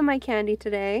 pieces of my Kandi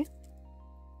today.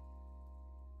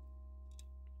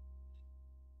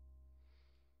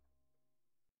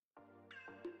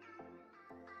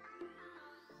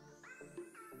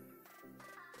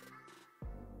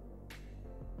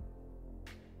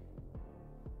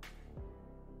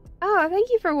 Oh, thank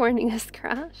you for warning us,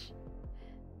 Crash.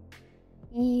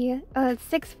 Yeah, it's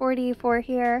 6:44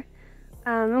 here.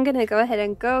 I'm gonna go ahead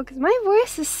and go because my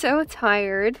voice is so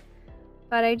tired.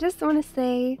 But I just want to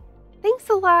say thanks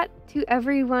a lot to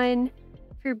everyone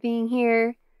for being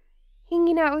here,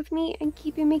 hanging out with me, and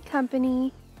keeping me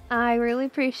company. I really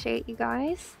appreciate you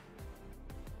guys.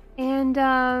 And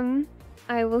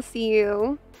I will see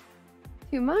you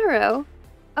tomorrow.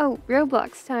 Oh,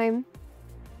 Roblox time.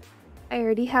 I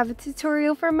already have a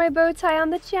tutorial for my bow tie on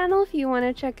the channel if you want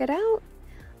to check it out.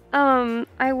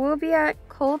 I will be at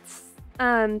Colt's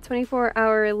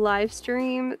 24-hour live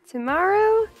stream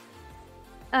tomorrow.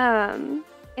 And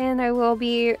I will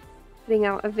be putting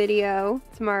out a video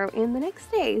tomorrow and the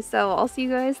next day. So I'll see you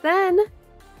guys then.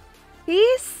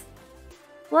 Peace,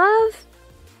 love,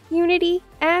 unity,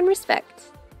 and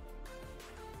respect.